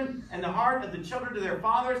the children, and the heart of the children to their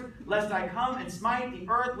fathers, lest I come and smite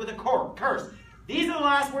the earth with a curse. These are the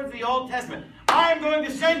last words of the Old Testament. I am going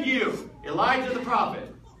to send you Elijah the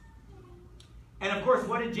prophet. And of course,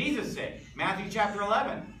 what did Jesus say? Matthew chapter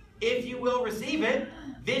 11. If you will receive it,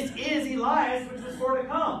 this is Elias which was for to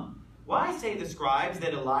come. Why say the scribes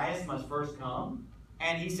that Elias must first come?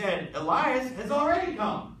 And he said, Elias has already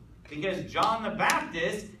come. Because John the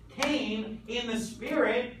Baptist came in the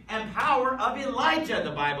spirit and power of Elijah,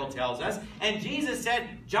 the Bible tells us. And Jesus said,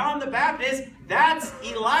 John the Baptist, that's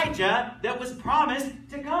Elijah that was promised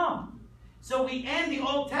to come. So we end the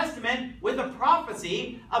Old Testament with a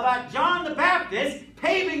prophecy about John the Baptist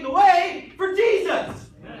paving the way for Jesus.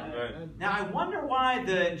 Now, I wonder why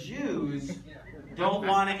the Jews don't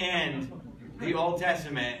want to end the Old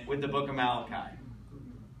Testament with the book of Malachi.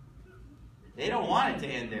 They don't want it to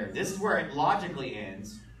end there. This is where it logically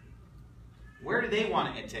ends. Where do they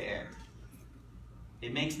want it to end?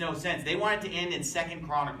 It makes no sense. They want it to end in 2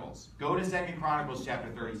 Chronicles. Go to 2 Chronicles chapter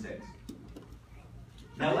 36.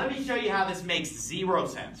 Now let me show you how this makes 0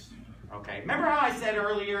 sense. Okay, remember how I said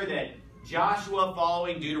earlier that Joshua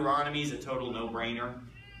following Deuteronomy is a total no-brainer?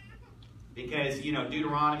 Because, you know,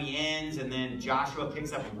 Deuteronomy ends and then Joshua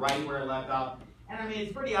picks up right where it left off. And I mean,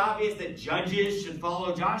 it's pretty obvious that Judges should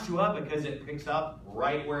follow Joshua because it picks up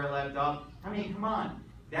right where it left off. I mean, come on.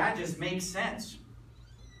 That just makes sense.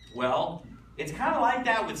 Well, it's kind of like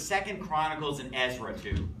that with 2 Chronicles and Ezra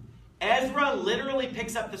too. Ezra literally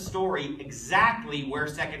picks up the story exactly where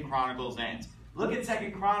 2 Chronicles ends. Look at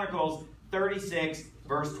 2 Chronicles 36,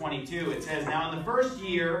 verse 22. It says, Now in the first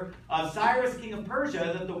year of Cyrus king of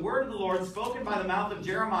Persia, that the word of the Lord spoken by the mouth of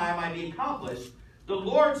Jeremiah might be accomplished, the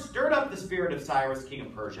Lord stirred up the spirit of Cyrus king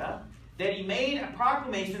of Persia, that he made a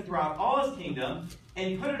proclamation throughout all his kingdom,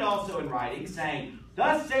 and put it also in writing, saying,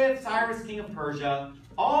 Thus saith Cyrus king of Persia,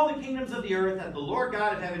 all the kingdoms of the earth hath the Lord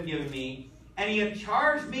God of heaven given me, and he hath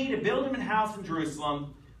charged me to build him an house in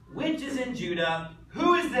Jerusalem, which is in Judah.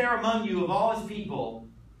 Who is there among you of all his people?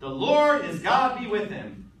 The Lord his God be with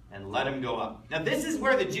him, and let him go up. Now this is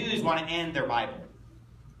where the Jews want to end their Bible.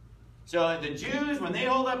 So the Jews, when they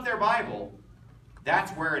hold up their Bible,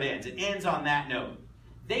 that's where it ends. It ends on that note.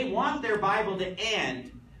 They want their Bible to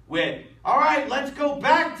end with, all right, let's go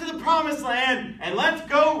back to the promised land, and let's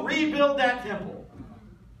go rebuild that temple.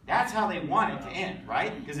 That's how they want it to end,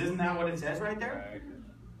 right? Because isn't that what it says right there?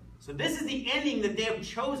 So this is the ending that they have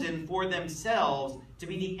chosen for themselves to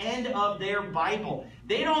be the end of their Bible.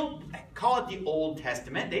 They don't call it the Old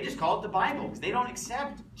Testament. They just call it the Bible because they don't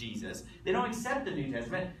accept Jesus. They don't accept the New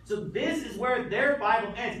Testament. So this is where their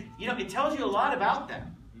Bible ends. You know, it tells you a lot about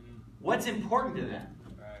them. What's important to them.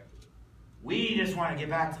 We just want to get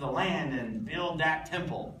back to the land and build that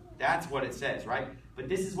temple. That's what it says, right? But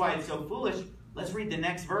this is why it's so foolish. Let's read the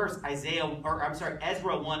next verse, Ezra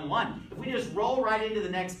 1:1. If we just roll right into the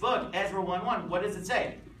next book, Ezra 1:1, what does it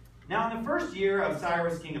say? Now in the first year of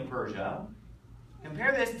Cyrus king of Persia,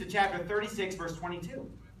 compare this to chapter 36, verse 22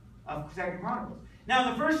 of 2 Chronicles. Now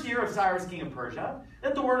in the first year of Cyrus king of Persia,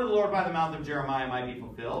 that the word of the Lord by the mouth of Jeremiah might be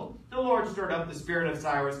fulfilled, the Lord stirred up the spirit of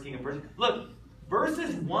Cyrus king of Persia. Look,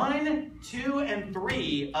 verses 1, 2, and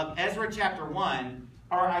 3 of Ezra chapter 1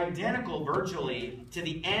 are identical virtually to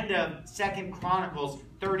the end of 2 Chronicles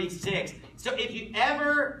 36. So if you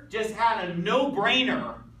ever just had a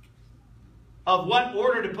no-brainer of what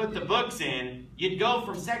order to put the books in, you'd go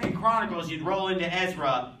from 2 Chronicles, you'd roll into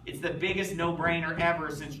Ezra. It's the biggest no-brainer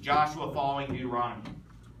ever since Joshua following Deuteronomy. Does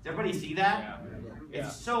everybody see that? Yeah.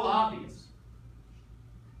 It's so obvious.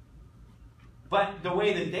 But the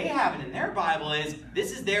way that they have it in their Bible is,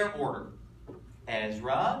 this is their order.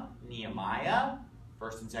 Ezra, Nehemiah,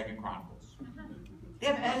 1st and 2nd Chronicles. They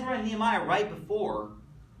have Ezra and Nehemiah right before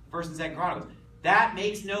 1st and 2nd Chronicles. That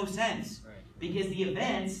makes no sense. Right. Because the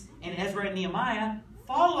events in Ezra and Nehemiah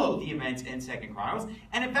follow the events in 2nd Chronicles.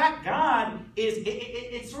 And in fact, God is,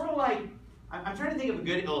 it's sort of like, I'm trying to think of a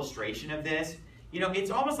good illustration of this. You know,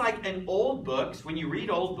 it's almost like in old books, when you read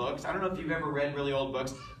old books, I don't know if you've ever read really old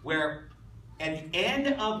books, where at the end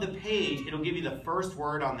of the page, it'll give you the first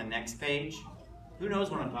word on the next page. Who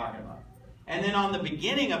knows what I'm talking about? And then on the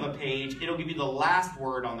beginning of a page, it'll give you the last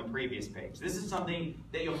word on the previous page. This is something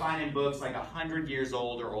that you'll find in books like 100 years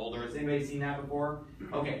old or older. Has anybody seen that before?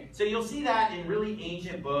 Okay, so you'll see that in really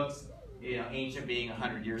ancient books, you know, ancient being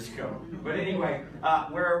 100 years ago. But anyway,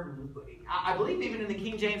 where I believe even in the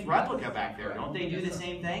King James replica back there, don't they do the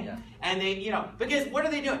same thing? Yeah. And they, you know, because what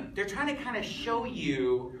are they doing? They're trying to kind of show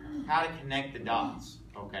you how to connect the dots,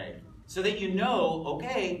 okay? So that you know,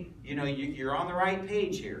 okay, you know, you're on the right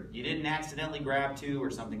page here. You didn't accidentally grab 2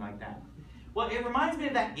 or something like that. Well, it reminds me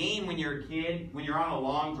of that game when you're a kid, when you're on a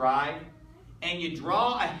long drive, and you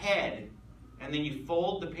draw a head, and then you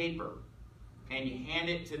fold the paper, and you hand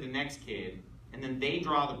it to the next kid, and then they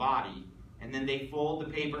draw the body, and then they fold the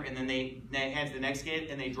paper, and then they hand it to the next kid,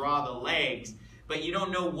 and they draw the legs, but you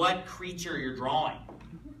don't know what creature you're drawing.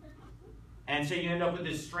 And so you end up with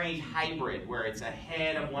this strange hybrid where it's a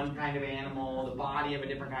head of one kind of animal, the body of a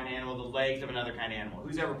different kind of animal, the legs of another kind of animal.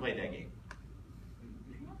 Who's ever played that game?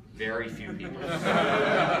 Very few people.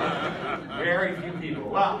 Very few people.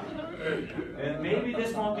 Well, maybe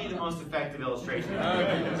this won't be the most effective illustration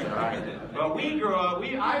of this, right? But we grew up,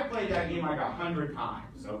 I played that game like 100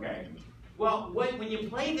 times, okay? Well, when you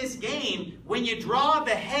play this game, when you draw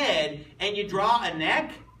the head and you draw a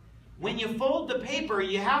neck, when you fold the paper,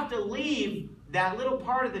 you have to leave that little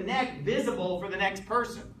part of the neck visible for the next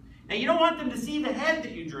person. Now, you don't want them to see the head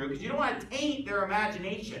that you drew because you don't want to taint their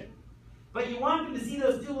imagination. But you want them to see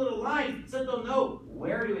those 2 little lines so that they'll know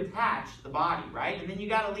where to attach the body, right? And then you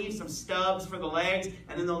got to leave some stubs for the legs,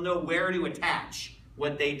 and then they'll know where to attach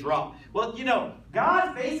what they draw. Well, you know,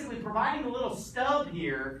 God's basically providing a little stub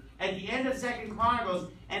here at the end of 2nd Chronicles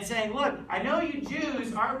and saying, look, I know you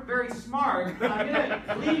Jews aren't very smart, but I'm going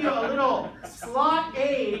to leave you a little slot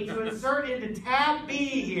A to insert into tab B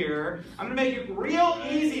here. I'm going to make it real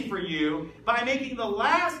easy for you by making the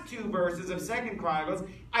last 2 verses of 2nd Chronicles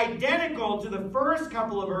identical to the first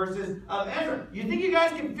couple of verses of Ezra. You think you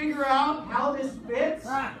guys can figure out how this fits?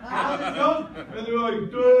 How this goes? And they're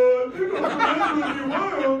like,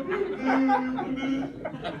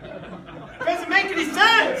 doesn't make any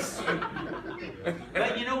sense.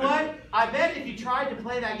 But you know what? I bet if you tried to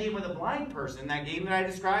play that game with a blind person, that game that I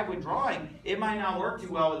described with drawing, it might not work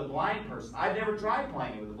too well with a blind person. I've never tried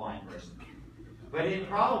playing it with a blind person. But it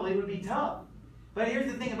probably would be tough. But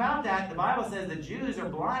here's the thing about that. The Bible says the Jews are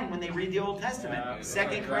blind when they read the Old Testament.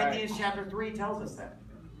 2 Corinthians chapter 3 tells us that.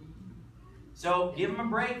 So give them a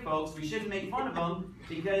break, folks. We shouldn't make fun of them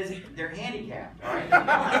because they're handicapped, all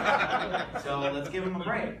right? So let's give them a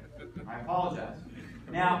break. I apologize.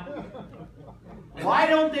 Now, why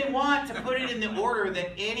don't they want to put it in the order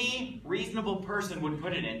that any reasonable person would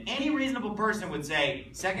put it in? Any reasonable person would say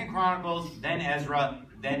 2 Chronicles, then Ezra,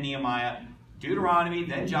 then Nehemiah, Deuteronomy,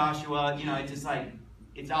 then Joshua. You know, it's just like,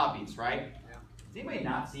 it's obvious, right? Is anybody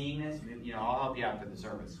not seeing this? You know, I'll help you out for the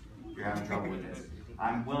service if you're having trouble with this.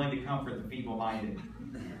 I'm willing to comfort the feeble-minded.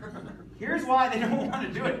 Here's why they don't want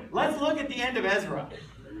to do it. Let's look at the end of Ezra.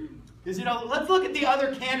 Because, you know, let's look at the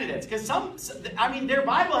other candidates. Because their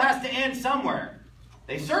Bible has to end somewhere.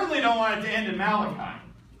 They certainly don't want it to end in Malachi.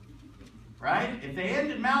 Right? If they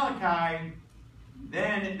end in Malachi,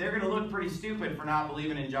 then they're going to look pretty stupid for not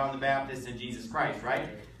believing in John the Baptist and Jesus Christ, right?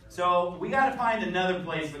 So we got to find another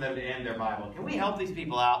place for them to end their Bible. Can we help these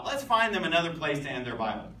people out? Let's find them another place to end their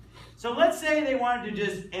Bible. So let's say they wanted to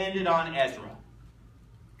just end it on Ezra.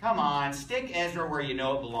 Come on, stick Ezra where you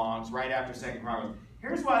know it belongs, right after 2 Chronicles.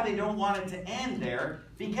 Here's why they don't want it to end there.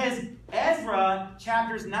 Because Ezra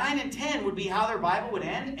chapters 9 and 10 would be how their Bible would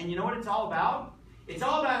end. And you know what it's all about? It's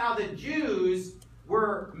all about how the Jews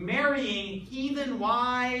were marrying heathen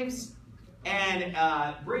wives and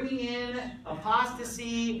bringing in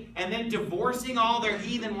apostasy and then divorcing all their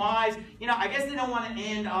heathen wives. You know, I guess they don't want to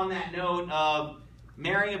end on that note of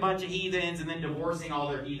marrying a bunch of heathens and then divorcing all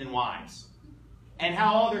their heathen wives. And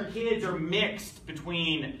how all their kids are mixed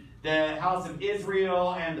between the house of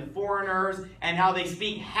Israel and the foreigners, and how they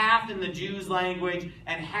speak half in the Jews' language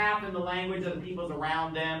and half in the language of the peoples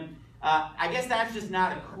around them. I guess that's just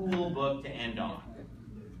not a cool book to end on.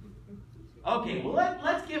 Okay, well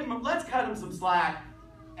let's cut them some slack,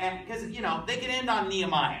 because you know they can end on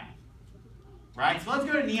Nehemiah, right? So let's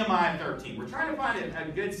go to Nehemiah 13. We're trying to find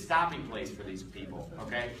a good stopping place for these people.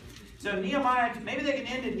 Okay, so Nehemiah, maybe they can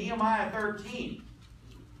end in Nehemiah 13.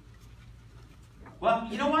 Well,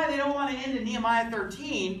 you know why they don't want to end in Nehemiah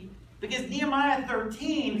 13? Because Nehemiah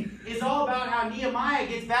 13 is all about how Nehemiah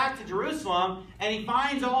gets back to Jerusalem and he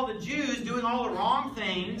finds all the Jews doing all the wrong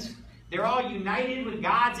things. They're all united with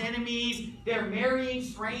God's enemies. They're marrying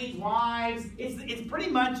strange wives. It's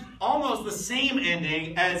pretty much almost the same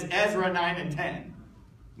ending as Ezra 9 and 10.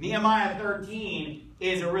 Nehemiah 13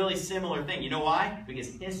 is a really similar thing. You know why?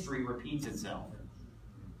 Because history repeats itself.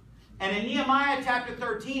 And in Nehemiah chapter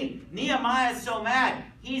 13, Nehemiah is so mad.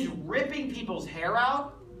 He's ripping people's hair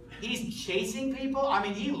out. He's chasing people. I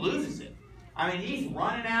mean, he loses it. I mean, he's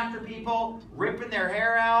running after people, ripping their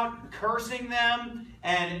hair out, cursing them,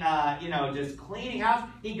 and, just cleaning house.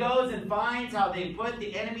 He goes and finds how they put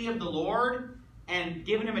the enemy of the Lord and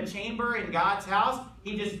giving him a chamber in God's house.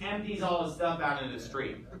 He just empties all the stuff out into the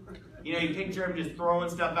street. You know, you picture him just throwing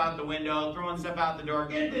stuff out the window, throwing stuff out the door.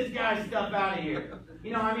 Get this guy's stuff out of here.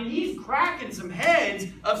 You know, I mean, he's cracking some heads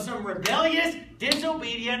of some rebellious,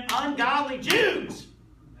 disobedient, ungodly Jews.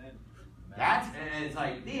 And it's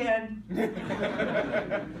like, the end.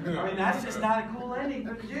 I mean, that's just not a cool ending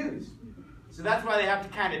for the Jews. So that's why they have to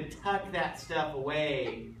kind of tuck that stuff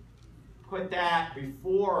away, put that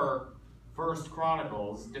before 1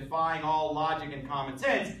 Chronicles, defying all logic and common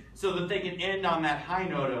sense, so that they can end on that high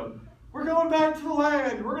note of, we're going back to the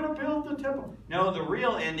land, we're going to build the temple. No, the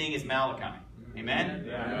real ending is Malachi. Amen?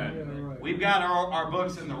 Yeah. We've got our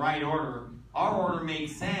books in the right order. Our order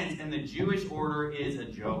makes sense, and the Jewish order is a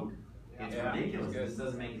joke. It's ridiculous. This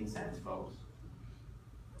doesn't make any sense, folks.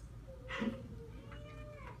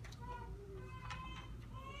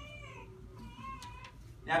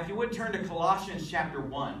 Now, if you would turn to Colossians chapter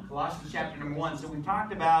 1. Colossians chapter number 1. So we've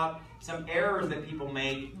talked about some errors that people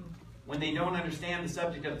make when they don't understand the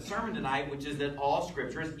subject of the sermon tonight, which is that all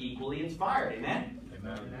Scripture is equally inspired. Amen?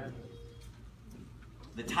 Amen.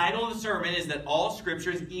 The title of the sermon is that all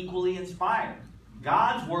Scripture is equally inspired.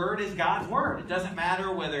 God's Word is God's Word. It doesn't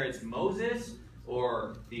matter whether it's Moses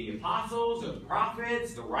or the apostles or the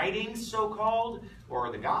prophets, the writings so-called,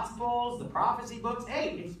 or the Gospels, the prophecy books.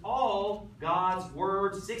 Hey, it's all God's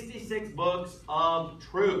Word, 66 books of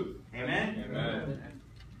truth. Amen? Amen.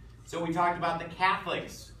 So we talked about the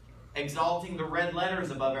Catholics exalting the red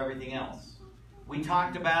letters above everything else. We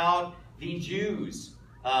talked about the Jews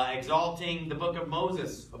exalting the book of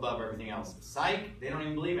Moses above everything else. Psych, they don't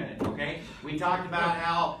even believe in it, okay? We talked about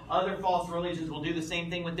how other false religions will do the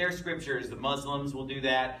same thing with their scriptures. The Muslims will do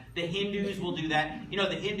that. The Hindus will do that. You know,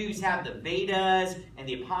 the Hindus have the Vedas and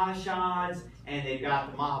the Upanishads, and they've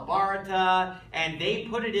got the Mahabharata, and they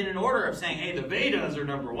put it in an order of saying, hey, the Vedas are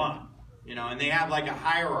number one. You know, and they have like a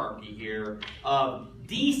hierarchy here of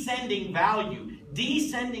descending value,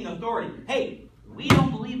 descending authority. Hey, we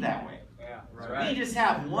don't believe that way. Right. We just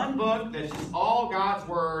have one book that's just all God's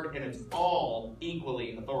Word, and it's all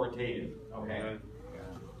equally authoritative. Okay?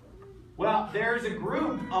 Well, there's a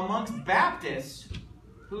group amongst Baptists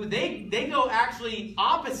who they go actually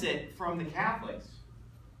opposite from the Catholics.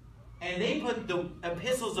 And they put the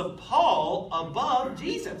epistles of Paul above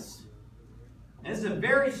Jesus. And this is a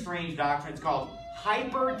very strange doctrine. It's called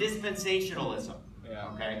hyper-dispensationalism.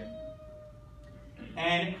 Yeah. Okay?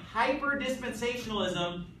 And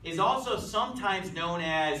hyper-dispensationalism is also sometimes known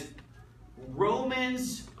as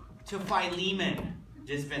Romans to Philemon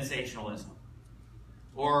dispensationalism.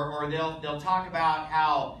 Or they'll talk about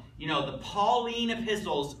how, you know, the Pauline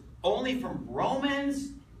epistles, only from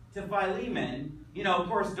Romans to Philemon, you know, of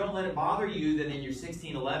course, don't let it bother you that in your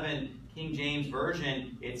 1611 King James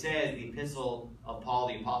Version, it says the epistle of Paul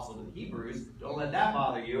the Apostle to the Hebrews. Don't let that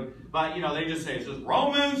bother you. But, you know, they just say, it says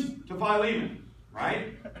Romans to Philemon.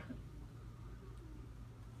 Right?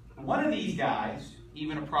 One of these guys,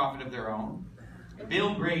 even a prophet of their own,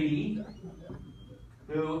 Bill Grady,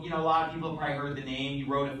 who, you know, a lot of people have probably heard the name. He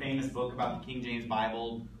wrote a famous book about the King James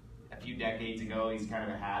Bible a few decades ago. He's kind of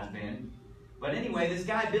a has-been. But anyway, this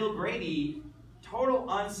guy, Bill Grady, total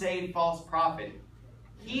unsaved false prophet.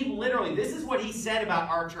 He literally, this is what he said about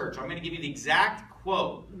our church. I'm going to give you the exact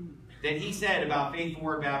quote that he said about Faithful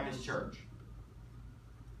Word Baptist Church.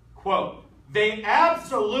 Quote, "They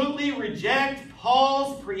absolutely reject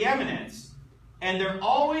Paul's preeminence, and they're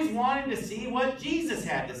always wanting to see what Jesus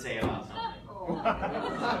had to say about something."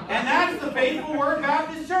 And that's the Faithful Word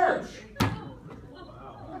Baptist Church.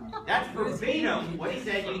 That's verbatim what he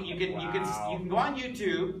said. You can go on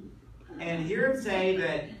YouTube and hear him say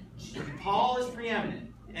that Paul is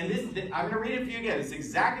preeminent. And I'm going to read it for you again. This is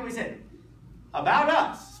exactly what he said. About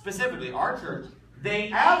us, specifically, our church, they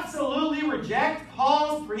absolutely reject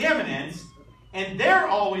Paul's preeminence, and they're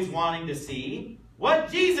always wanting to see what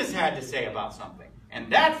Jesus had to say about something. And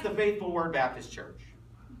that's the Faithful Word Baptist Church.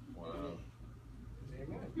 Wow.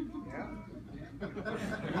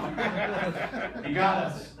 You got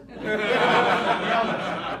us. Okay.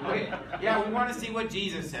 Yeah, we want to see what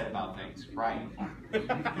Jesus said about things, right?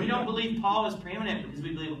 We don't believe Paul is preeminent because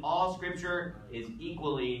we believe all Scripture is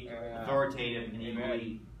equally authoritative and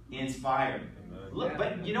equally inspired. Look,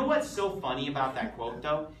 but you know what's so funny about that quote,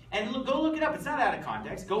 though? And go look it up. It's not out of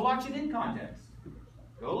context. Go watch it in context.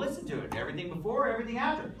 Go listen to it. Everything before, everything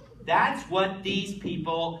after. That's what these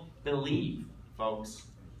people believe, folks.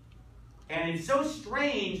 And it's so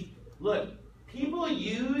strange. Look, people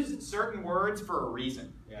use certain words for a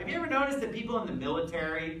reason. Yeah. Have you ever noticed that people in the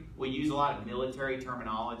military will use a lot of military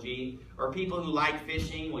terminology? Or people who like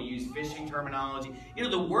fishing will use fishing terminology? You know,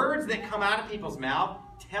 the words that come out of people's mouth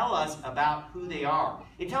tell us about who they are.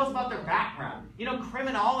 It tells about their background. You know,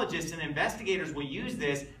 criminologists and investigators will use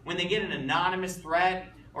this when they get an anonymous threat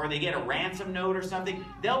or they get a ransom note or something.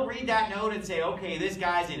 They'll read that note and say, okay, this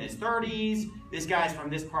guy's in his 30s. This guy's from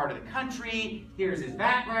this part of the country. Here's his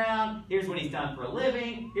background. Here's what he's done for a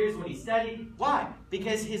living. Here's what he studied. Why?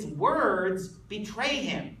 Because his words betray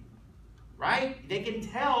him, right? They can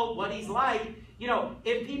tell what he's like. You know,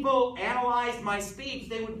 if people analyzed my speech,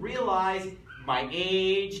 they would realize my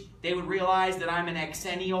age. They would realize that I'm an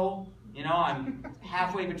exennial. You know, I'm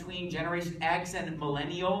halfway between Generation X and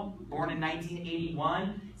Millennial, born in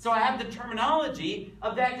 1981. So I have the terminology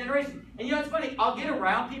of that generation. And you know what's funny? I'll get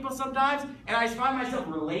around people sometimes, and I find myself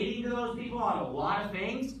relating to those people on a lot of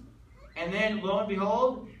things. And then, lo and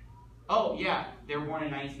behold, oh, yeah, they were born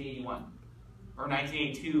in 1981, or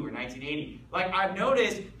 1982, or 1980. Like, I've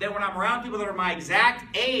noticed that when I'm around people that are my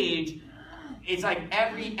exact age, it's like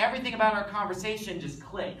everything about our conversation just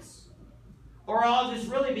clicks. Or I'll just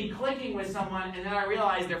really be clicking with someone, and then I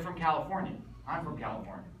realize they're from California. I'm from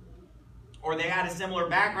California. Or they had a similar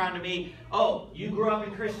background to me. Oh, you grew up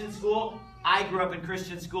in Christian school? I grew up in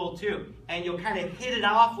Christian school too. And you'll kind of hit it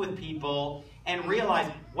off with people and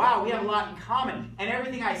realize, wow, we have a lot in common. And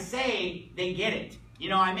everything I say, they get it. You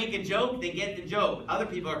know, I make a joke, they get the joke. Other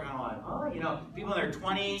people are kind of like, oh, you know, people in their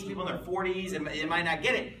 20s, people in their 40s, and they might not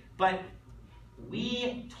get it. But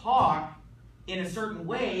we talk in a certain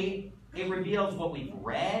way. It reveals what we've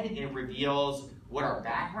read. It reveals what our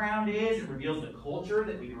background is. It reveals the culture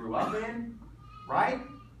that we grew up in. Right?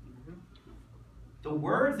 The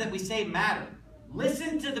words that we say matter.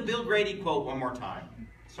 Listen to the Bill Grady quote one more time.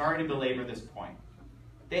 Sorry to belabor this point.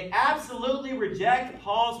 They absolutely reject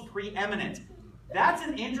Paul's preeminence. That's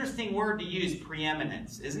an interesting word to use,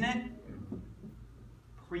 preeminence, isn't it?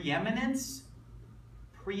 Preeminence?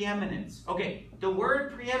 Preeminence. Okay, the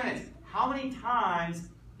word preeminence. How many times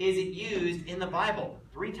is it used in the Bible?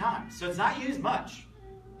 3 times. So it's not used much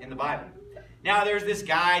in the Bible. Now there's this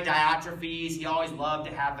guy, Diotrephes. He always loved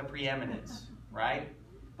to have the preeminence, right?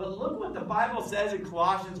 But look what the Bible says in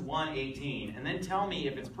Colossians 1:18, and then tell me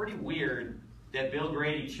if it's pretty weird that Bill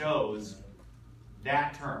Grady chose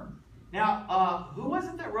that term. Now, who was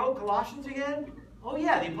it that wrote Colossians again? Oh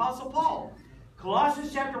yeah, the Apostle Paul.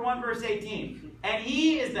 Colossians chapter 1, verse 18. And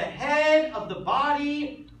he is the head of the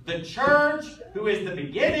body, the church, who is the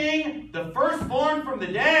beginning, the firstborn from the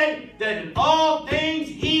dead, that in all things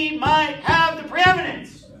he might have the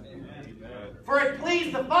preeminence. Amen. For it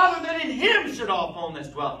pleased the Father that in him should all fullness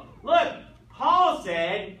dwell. Look, Paul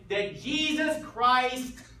said that Jesus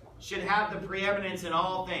Christ should have the preeminence in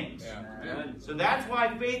all things. Yeah. So that's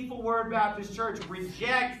why Faithful Word Baptist Church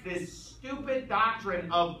rejects this stupid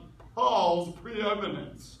doctrine of Paul's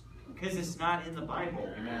preeminence. Because it's not in the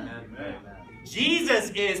Bible. Amen. Amen.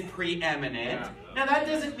 Jesus is preeminent. Yeah. Now that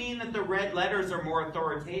doesn't mean that the red letters are more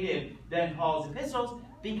authoritative than Paul's epistles,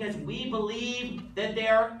 because we believe that they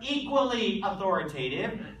are equally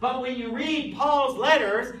authoritative. But when you read Paul's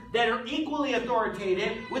letters that are equally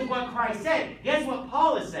authoritative with what Christ said, guess what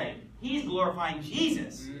Paul is saying? He's glorifying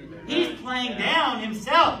Jesus. He's playing down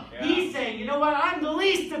himself. Yeah. He's saying, you know what? I'm the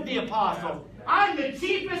least of the apostles. I'm the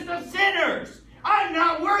chiefest of sinners. I'm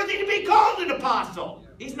not worthy to be called an apostle.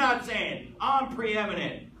 He's not saying, I'm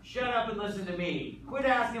preeminent. Shut up and listen to me. Quit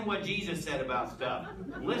asking what Jesus said about stuff.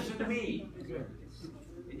 Listen to me.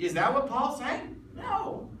 Is that what Paul's saying?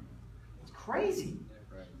 No. It's crazy.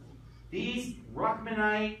 These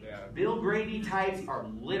Ruckmanite, Bill Grady types are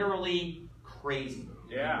literally crazy.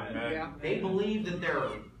 Yeah. They believe that there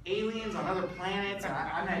are aliens on other planets. And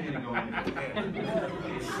I'm not even going to go into it.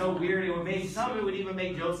 It's so weird. Some of it would even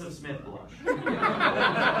make Joseph Smith blush.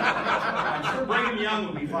 I'm sure Brigham Young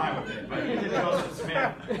would be fine with it, but even Joseph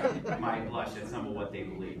Smith might blush at some of what they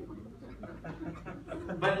believe.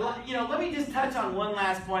 But let me just touch on one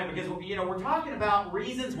last point, because we're talking about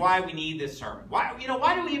reasons why we need this sermon. Why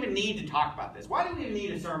do we even need to talk about this? Why do we even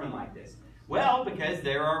need a sermon like this? Well, because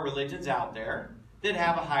there are religions out there that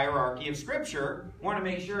have a hierarchy of Scripture. We want to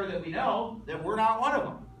make sure that we know that we're not one of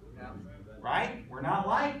them. Right? We're not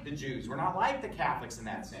like the Jews. We're not like the Catholics in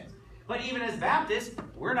that sense. But even as Baptists,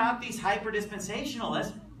 we're not these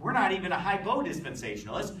hyper-dispensationalists. We're not even a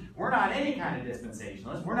hypo-dispensationalist. We're not any kind of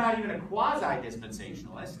dispensationalist. We're not even a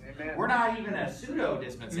quasi-dispensationalist. Amen. We're not even a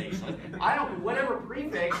pseudo-dispensationalist. Whatever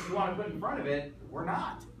prefix you want to put in front of it, we're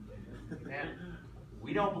not. Amen.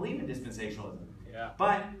 We don't believe in dispensationalism. Yeah.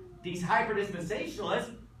 But these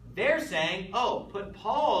hyper-dispensationalists, they're saying, oh, put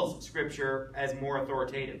Paul's Scripture as more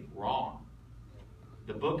authoritative. Wrong.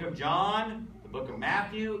 The book of John, the book of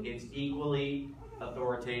Matthew, it's equally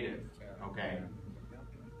authoritative. Okay?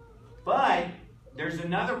 But there's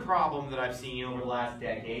another problem that I've seen over the last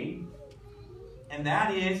decade, and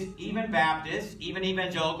that is even Baptists, even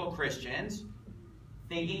evangelical Christians,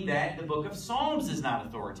 thinking that the book of Psalms is not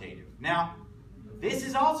authoritative. Now, this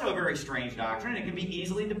is also a very strange doctrine. It can be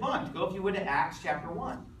easily debunked. Go, if you would, to Acts chapter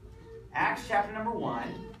 1. Acts chapter number 1.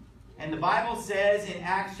 And the Bible says in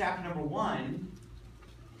Acts chapter number 1,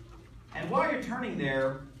 and while you're turning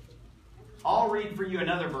there, I'll read for you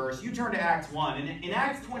another verse. You turn to Acts 1. And in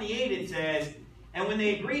Acts 28 it says, and when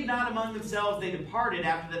they agreed not among themselves, they departed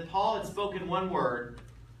after that Paul had spoken one word.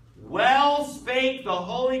 Well spake the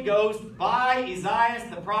Holy Ghost by Isaiah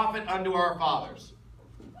the prophet unto our fathers.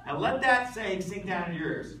 Now let that saying sink down in your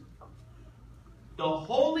ears. The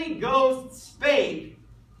Holy Ghost spake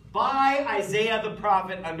by Isaiah the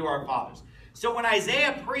prophet unto our fathers. So when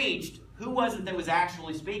Isaiah preached, who was it that was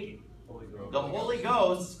actually speaking? The Holy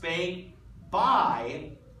Ghost spake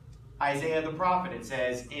by Isaiah the prophet, it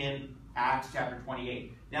says in Acts chapter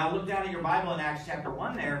 28. Now look down at your Bible in Acts chapter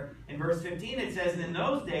 1 there. In verse 15 it says, in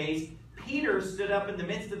those days Peter stood up in the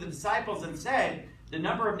midst of the disciples and said, the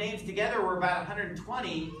number of names together were about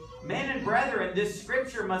 120. Men and brethren, this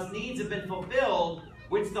scripture must needs have been fulfilled,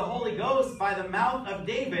 which the Holy Ghost by the mouth of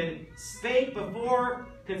David spake before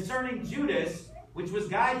concerning Judas, which was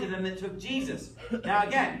guide to them that took Jesus. Now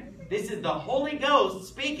again, this is the Holy Ghost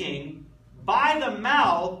speaking by the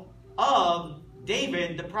mouth of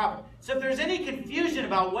David the prophet. So if there's any confusion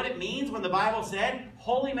about what it means when the Bible said,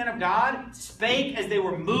 holy men of God spake as they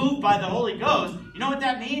were moved by the Holy Ghost, you know what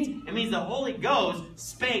that means? It means the Holy Ghost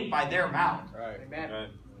spake by their mouth. Right. Amen. Right.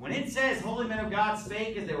 When it says holy men of God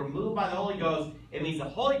spake as they were moved by the Holy Ghost, it means the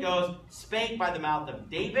Holy Ghost spake by the mouth of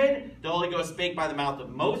David, the Holy Ghost spake by the mouth of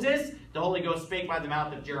Moses, the Holy Ghost spake by the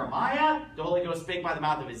mouth of Jeremiah, the Holy Ghost spake by the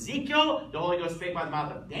mouth of Ezekiel, the Holy Ghost spake by the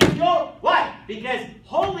mouth of Daniel. Why? Because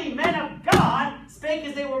holy men of God spake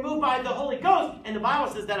as they were moved by the Holy Ghost, and the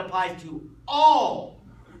Bible says that applies to all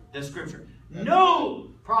the Scripture. No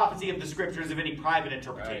prophecy of the Scriptures of any private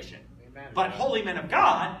interpretation. Amen. But holy men of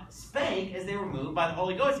God spake as they were moved by the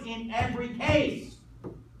Holy Ghost in every case.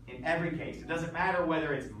 In every case. It doesn't matter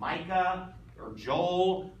whether it's Micah or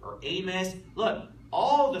Joel or Amos. Look,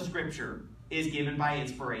 all the Scripture is given by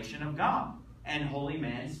inspiration of God. And holy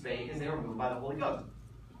men spake as they were moved by the Holy Ghost.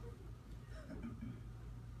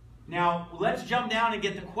 Now, let's jump down and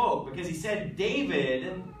get the quote, because he said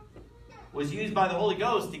David was used by the Holy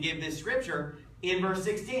Ghost to give this Scripture in verse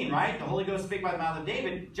 16, right? The Holy Ghost spake by the mouth of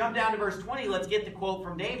David. Jump down to verse 20. Let's get the quote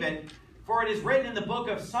from David. For it is written in the book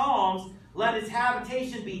of Psalms, let his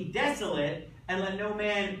habitation be desolate, and let no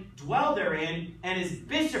man dwell therein, and his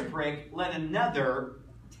bishopric let another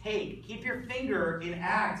take. Keep your finger in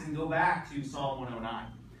Acts and go back to Psalm 109.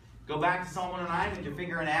 Go back to Psalm 109 with your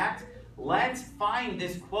finger in Acts. Let's find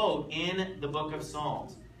this quote in the book of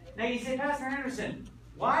Psalms. Now you say, Pastor Anderson,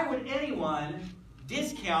 why would anyone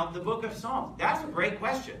discount the book of Psalms? That's a great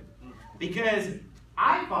question. Because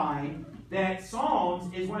I find that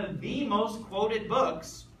Psalms is one of the most quoted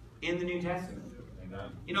books in the New Testament.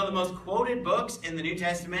 Amen. You know, the most quoted books in the New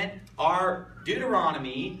Testament are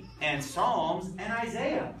Deuteronomy and Psalms and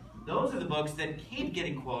Isaiah. Those are the books that keep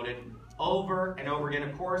getting quoted over and over again.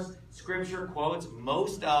 Of course, Scripture quotes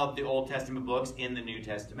most of the Old Testament books in the New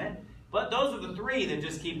Testament. But those are the three that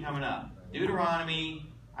just keep coming up. Deuteronomy,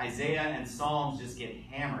 Isaiah, and Psalms just get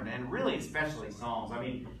hammered, and really especially Psalms. I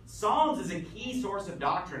mean, Psalms is a key source of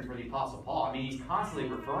doctrine for the Apostle Paul. I mean, he's constantly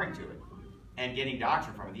referring to it and getting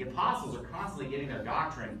doctrine from it. The apostles are constantly getting their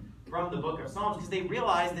doctrine from the book of Psalms because they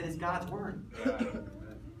realize that it's God's word.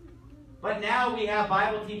 But now we have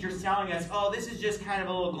Bible teachers telling us, oh, this is just kind of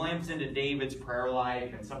a little glimpse into David's prayer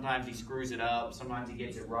life, and sometimes he screws it up, sometimes he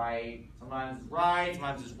gets it right,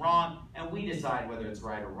 sometimes it's wrong, and we decide whether it's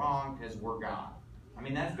right or wrong because we're God. I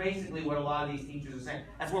mean, that's basically what a lot of these teachers are saying.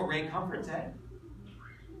 That's what Ray Comfort said.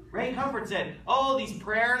 Ray Comfort said, oh, these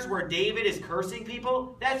prayers where David is cursing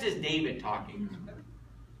people, that's just David talking.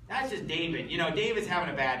 That's just David. You know, David's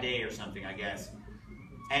having a bad day or something, I guess.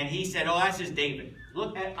 And he said, oh, that's just David.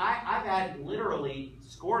 Look, I've had literally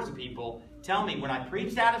scores of people tell me when I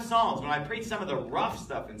preached out of Psalms, when I preached some of the rough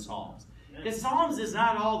stuff in Psalms, because Psalms is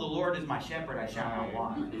not all the Lord is my shepherd, I shall not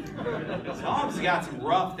want. Psalms has got some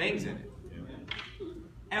rough things in it.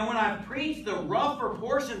 And when I've preached the rougher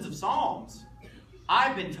portions of Psalms,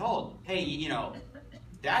 I've been told, hey, you know,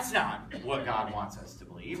 that's not what God wants us to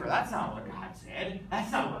believe, or that's not what God said.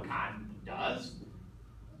 That's not what God does.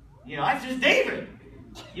 You know, that's just David.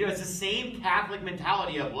 You know, it's the same Catholic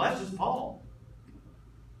mentality of, well, that's just Paul.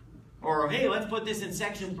 Or, hey, let's put this in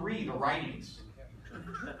section 3, the writings.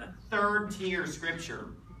 Third tier scripture.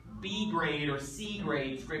 B grade or C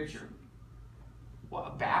grade scripture.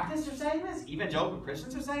 What, Baptists are saying this? Evangelical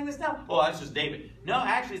Christians are saying this now? Oh, that's just David. No,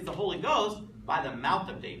 actually, it's the Holy Ghost by the mouth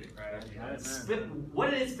of David.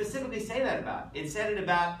 What did it specifically say that about? It said it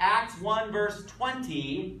about Acts 1, verse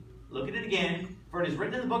 20. Look at it again. For it is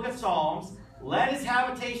written in the book of Psalms, let his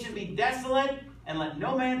habitation be desolate, and let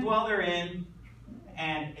no man dwell therein,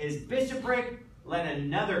 and his bishopric let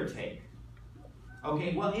another take.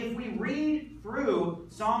 Okay, well, if we read through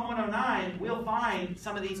Psalm 109, we'll find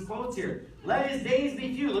some of these quotes here. Let his days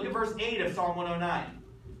be few. Look at verse 8 of Psalm 109.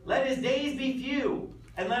 Let his days be few,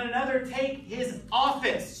 and let another take his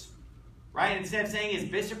office. Right? Instead of saying his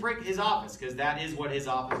bishopric, his office, because that is what his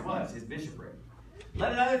office was, his bishopric.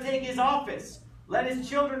 Let another take his office. Let his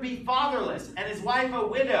children be fatherless, and his wife a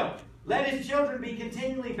widow. Let his children be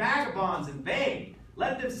continually vagabonds and beg.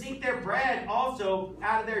 Let them seek their bread also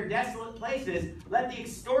out of their desolate places. Let the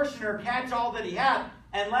extortioner catch all that he hath,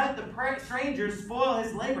 and let the strangers spoil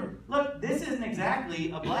his labor. Look, this isn't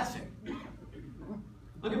exactly a blessing.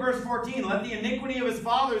 Look at verse 14. Let the iniquity of his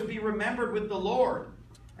fathers be remembered with the Lord,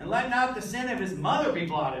 and let not the sin of his mother be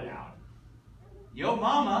blotted out. Yo,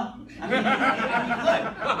 mama. I mean,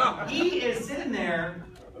 look, he is sitting there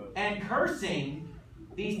and cursing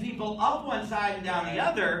these people up one side and down the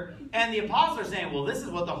other, and the apostles are saying, well, this is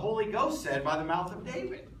what the Holy Ghost said by the mouth of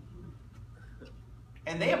David.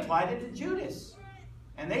 And they applied it to Judas.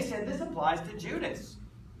 And they said this applies to Judas.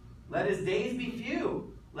 Let his days be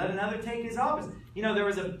few. Let another take his office. You know, there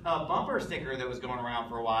was a bumper sticker that was going around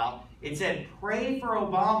for a while. It said, pray for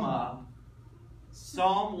Obama,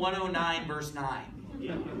 Psalm 109, verse 9.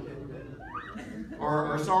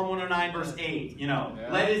 Or Psalm 109, verse 8. You know,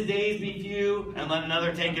 let his days be few, and let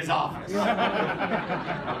another take his office. Okay,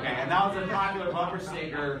 and that was a popular bumper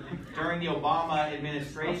sticker during the Obama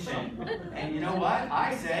administration. And you know what?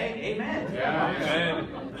 I say amen. Yeah, amen.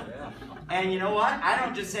 And you know what? I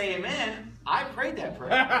don't just say amen. I prayed that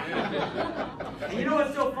prayer. And you know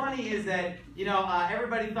what's so funny is that, you know,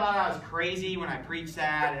 everybody thought I was crazy when I preached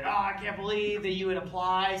that. And, oh, I can't believe that you would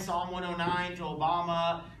apply Psalm 109 to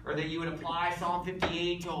Obama, or that you would apply Psalm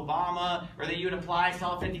 58 to Obama, or that you would apply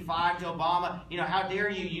Psalm 55 to Obama. You know, how dare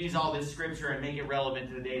you use all this scripture and make it relevant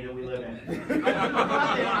to the day that we live in.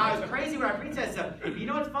 I was crazy when I preached that stuff. You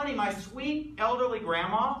know what's funny? My sweet elderly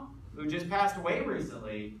grandma, who just passed away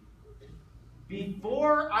recently,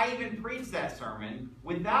 before I even preached that sermon,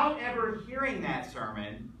 without ever hearing that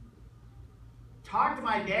sermon, talked to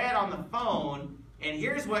my dad on the phone, and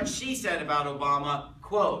here's what she said about Obama,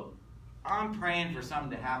 quote, I'm praying for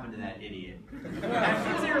something to happen to that idiot. Now,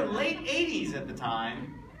 she was in her late 80s at the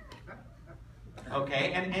time,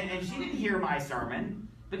 okay, and she didn't hear my sermon,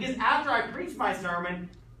 because after I preached my sermon,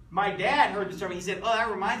 my dad heard the sermon. He said, oh,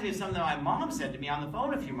 that reminds me of something that my mom said to me on the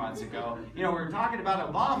phone a few months ago. You know, we were talking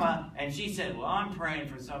about Obama, and she said, well, I'm praying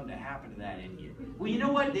for something to happen to that idiot. Well, you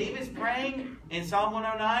know what David's praying in Psalm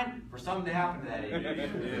 109? For something to happen to that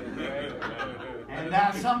idiot. And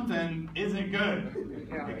that something isn't good.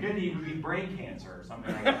 It could even be brain cancer or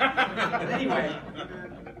something like that. But anyway,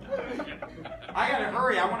 I got to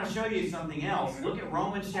hurry. I want to show you something else. Look at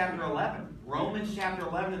Romans chapter 11. Romans chapter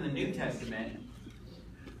 11 in the New Testament.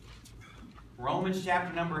 Romans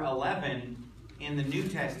chapter number 11 in the New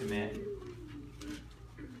Testament.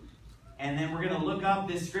 And then we're going to look up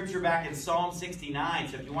this scripture back in Psalm 69.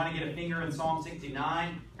 So if you want to get a finger in Psalm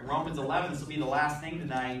 69 and Romans 11, this will be the last thing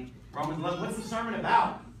tonight. Romans 11, what's the sermon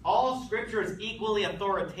about? All scripture is equally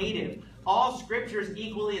authoritative. All scripture is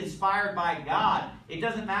equally inspired by God. It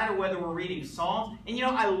doesn't matter whether we're reading Psalms. And you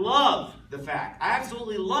know, I love the fact, I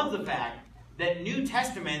absolutely love the fact that New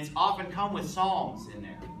Testaments often come with Psalms in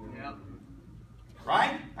there. Yep.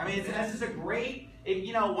 Right? I mean, this is a great,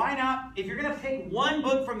 you know, why not? If you're going to pick one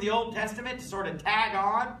book from the Old Testament to sort of tag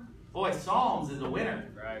on, boy, Psalms is a winner.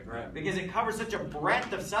 Right. Because it covers such a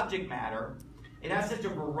breadth of subject matter. It has such a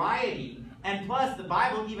variety. And plus, the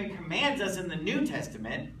Bible even commands us in the New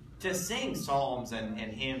Testament to sing psalms and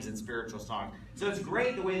hymns and spiritual songs. So it's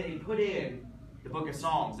great the way they put in the book of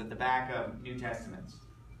Psalms at the back of New Testaments.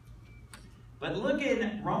 But look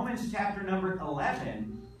in Romans chapter number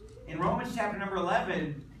 11. In Romans chapter number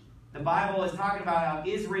 11, the Bible is talking about how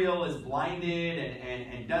Israel is blinded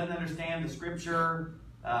and doesn't understand the Scripture.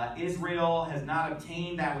 Israel has not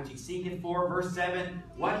obtained that which he seeketh for. Verse 7,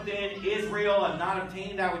 what then? Israel hath not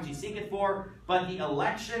obtained that which he seeketh for, but the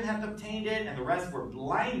election hath obtained it, and the rest were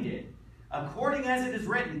blinded. According as it is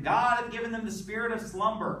written, God hath given them the spirit of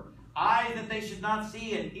slumber, eyes that they should not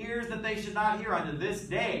see, and ears that they should not hear unto this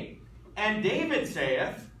day. And David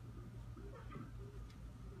saith,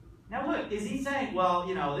 now look, is he saying, well,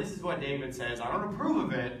 you know, this is what David says, I don't approve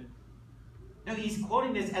of it. No, he's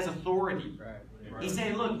quoting this as authority. Right. He's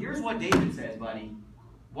saying, look, here's what David says, buddy.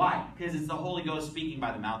 Why? Because it's the Holy Ghost speaking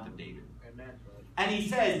by the mouth of David. And that's right. And he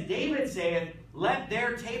says, David saith, let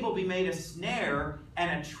their table be made a snare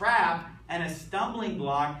and a trap and a stumbling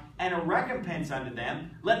block and a recompense unto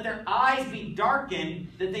them. Let their eyes be darkened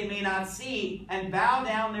that they may not see, and bow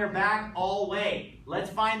down their back alway. Let's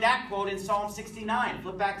find that quote in Psalm 69.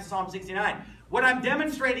 Flip back to Psalm 69. What I'm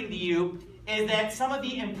demonstrating to you is that some of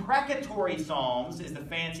the imprecatory psalms is the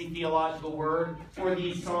fancy theological word for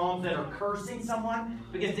these psalms that are cursing someone,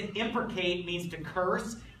 because to imprecate means to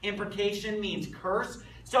curse. Imprecation means curse.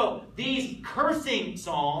 So these cursing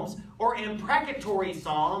psalms or imprecatory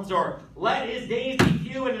psalms, or let his days be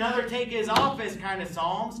few and another take his office kind of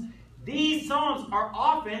psalms, these psalms are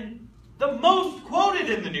often the most quoted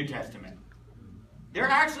in the New Testament. They're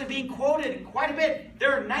actually being quoted quite a bit.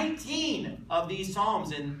 There are 19 of these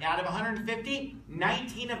psalms, and out of 150,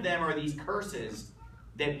 19 of them are these curses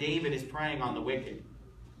that David is praying on the wicked.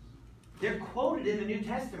 They're quoted in the New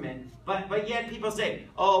Testament, but yet people say,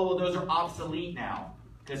 oh, well, those are obsolete now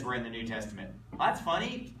because we're in the New Testament. Well, that's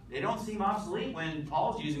funny. They don't seem obsolete when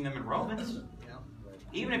Paul's using them in Romans. Yeah.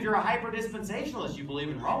 Even if you're a hyper-dispensationalist, you believe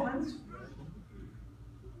in Romans.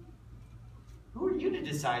 Who are you to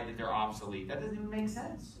decide that they're obsolete? That doesn't even make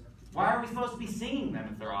sense. Why are we supposed to be singing them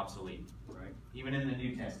if they're obsolete? Right. Even in the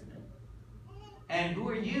New Testament. And who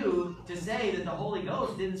are you to say that the Holy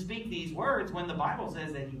Ghost didn't speak these words when the Bible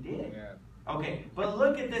says that he did? Yeah. Okay, but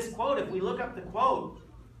look at this quote. If we look up the quote,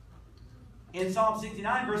 in Psalm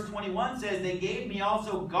 69, verse 21 says, they gave me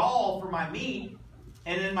also gall for my meat,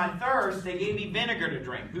 and in my thirst they gave me vinegar to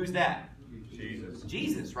drink. Who's that?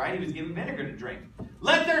 Jesus, right? He was given vinegar to drink.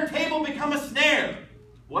 Let their table become a snare.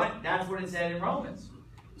 What? That's what it said in Romans.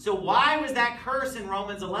 So why was that curse in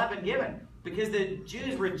Romans 11 given? Because the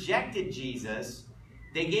Jews rejected Jesus.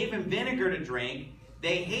 They gave him vinegar to drink.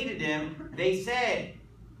 They hated him. They said,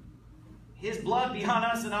 his blood be on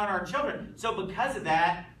us and on our children. So because of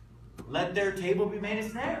that, let their table be made a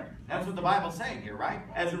snare. That's what the Bible's saying here, right?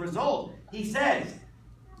 As a result, he says,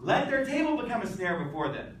 let their table become a snare before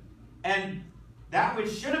them. And that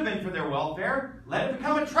which should have been for their welfare, let it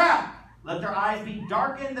become a trap. Let their eyes be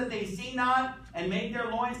darkened that they see not, and make their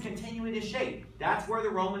loins continually to shake. That's where the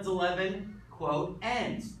Romans 11 quote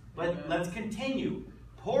ends. But let's continue.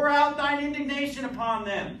 Pour out thine indignation upon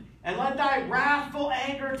them, and let thy wrathful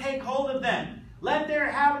anger take hold of them. Let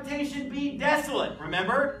their habitation be desolate.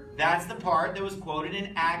 Remember, that's the part that was quoted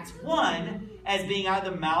in Acts 1 as being out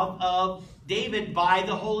of the mouth of David by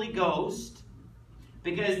the Holy Ghost.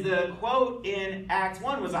 Because the quote in Acts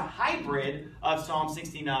 1 was a hybrid of Psalm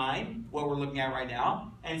 69, what we're looking at right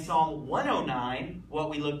now, and Psalm 109, what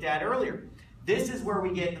we looked at earlier. This is where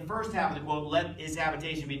we get the first half of the quote, let his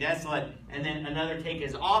habitation be desolate, and then another take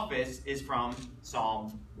his office is from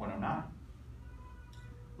Psalm 109.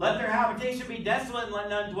 Let their habitation be desolate, and let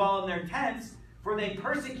none dwell in their tents, for they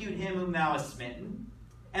persecute him whom thou hast smitten,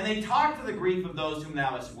 and they talk to the grief of those whom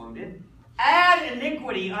thou hast wounded. Add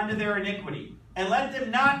iniquity unto their iniquity, and let them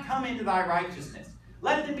not come into thy righteousness.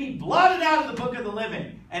 Let them be blotted out of the book of the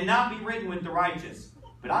living, and not be written with the righteous.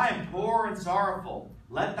 But I am poor and sorrowful.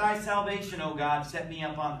 Let thy salvation, O God, set me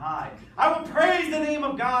up on high. I will praise the name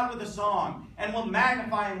of God with a song, and will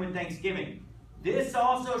magnify him with thanksgiving. This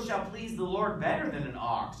also shall please the Lord better than an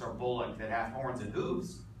ox or bullock that hath horns and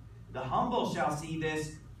hoofs. The humble shall see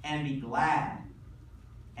this and be glad,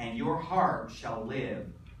 and your heart shall live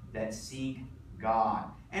that seek God.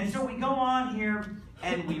 And so we go on here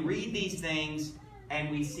and we read these things and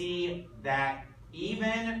we see that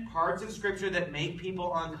even parts of Scripture that make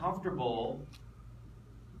people uncomfortable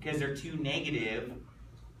because they're too negative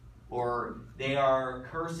or they are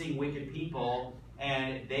cursing wicked people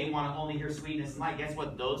and they want to only hear sweetness and light, guess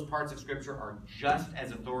what? Those parts of Scripture are just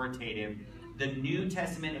as authoritative. The New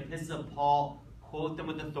Testament epistles of Paul quote them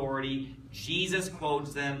with authority. Jesus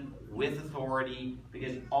quotes them with authority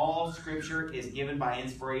because all Scripture is given by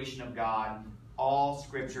inspiration of God. All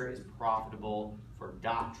Scripture is profitable for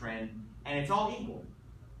doctrine, and it's all equal.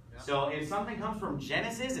 Yeah. So if something comes from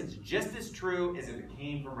Genesis, it's just as true as if it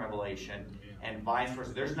came from Revelation, and vice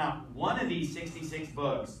versa. There's not one of these 66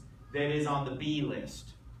 books that is on the B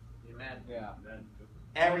list. Amen. Yeah.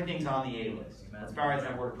 Everything's on the A list. As far as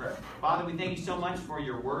that word of prayer. Father, we thank you so much for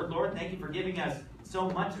your word, Lord. Thank you for giving us so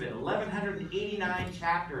much of it. 1,189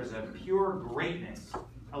 chapters of pure greatness.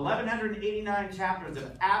 1,189 chapters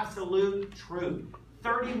of absolute truth.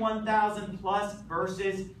 31,000 plus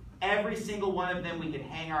verses. Every single one of them we can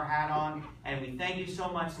hang our hat on. And we thank you so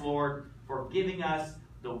much, Lord, for giving us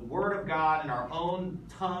the Word of God in our own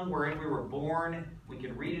tongue wherein we were born. We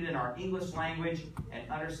can read it in our English language and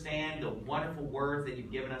understand the wonderful words that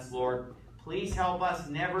you've given us, Lord. Please help us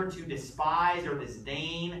never to despise or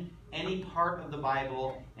disdain any part of the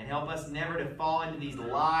Bible, and help us never to fall into these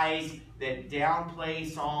lies that downplay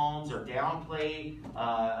Psalms or downplay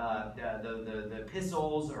the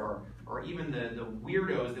epistles or even the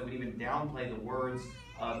weirdos that would even downplay the words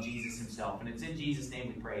of Jesus himself. And it's in Jesus'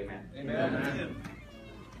 name we pray, amen. Amen. Amen.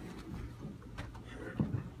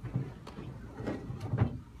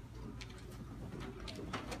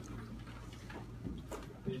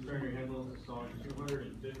 Please turn your hymnals to Song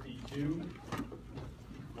 252,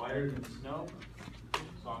 Whiter Than Snow.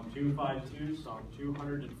 Song 252, Song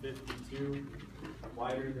 252,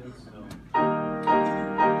 Whiter Than Snow.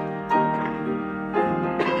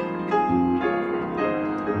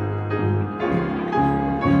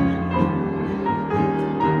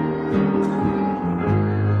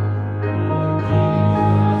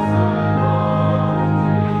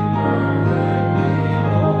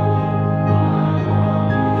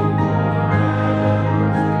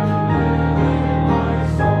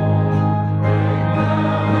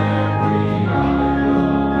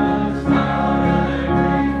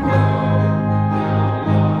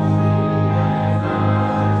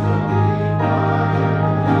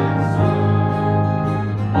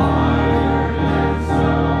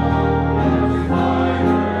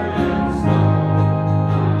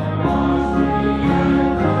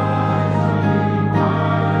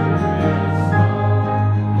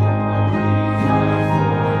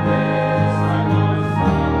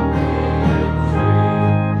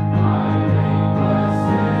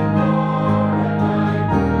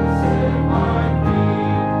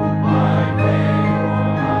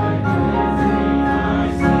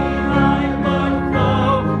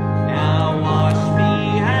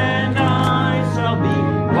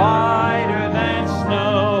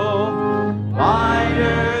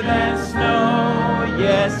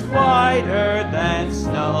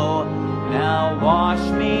 Now wash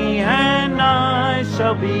me and I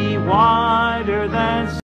shall be whiter than snow.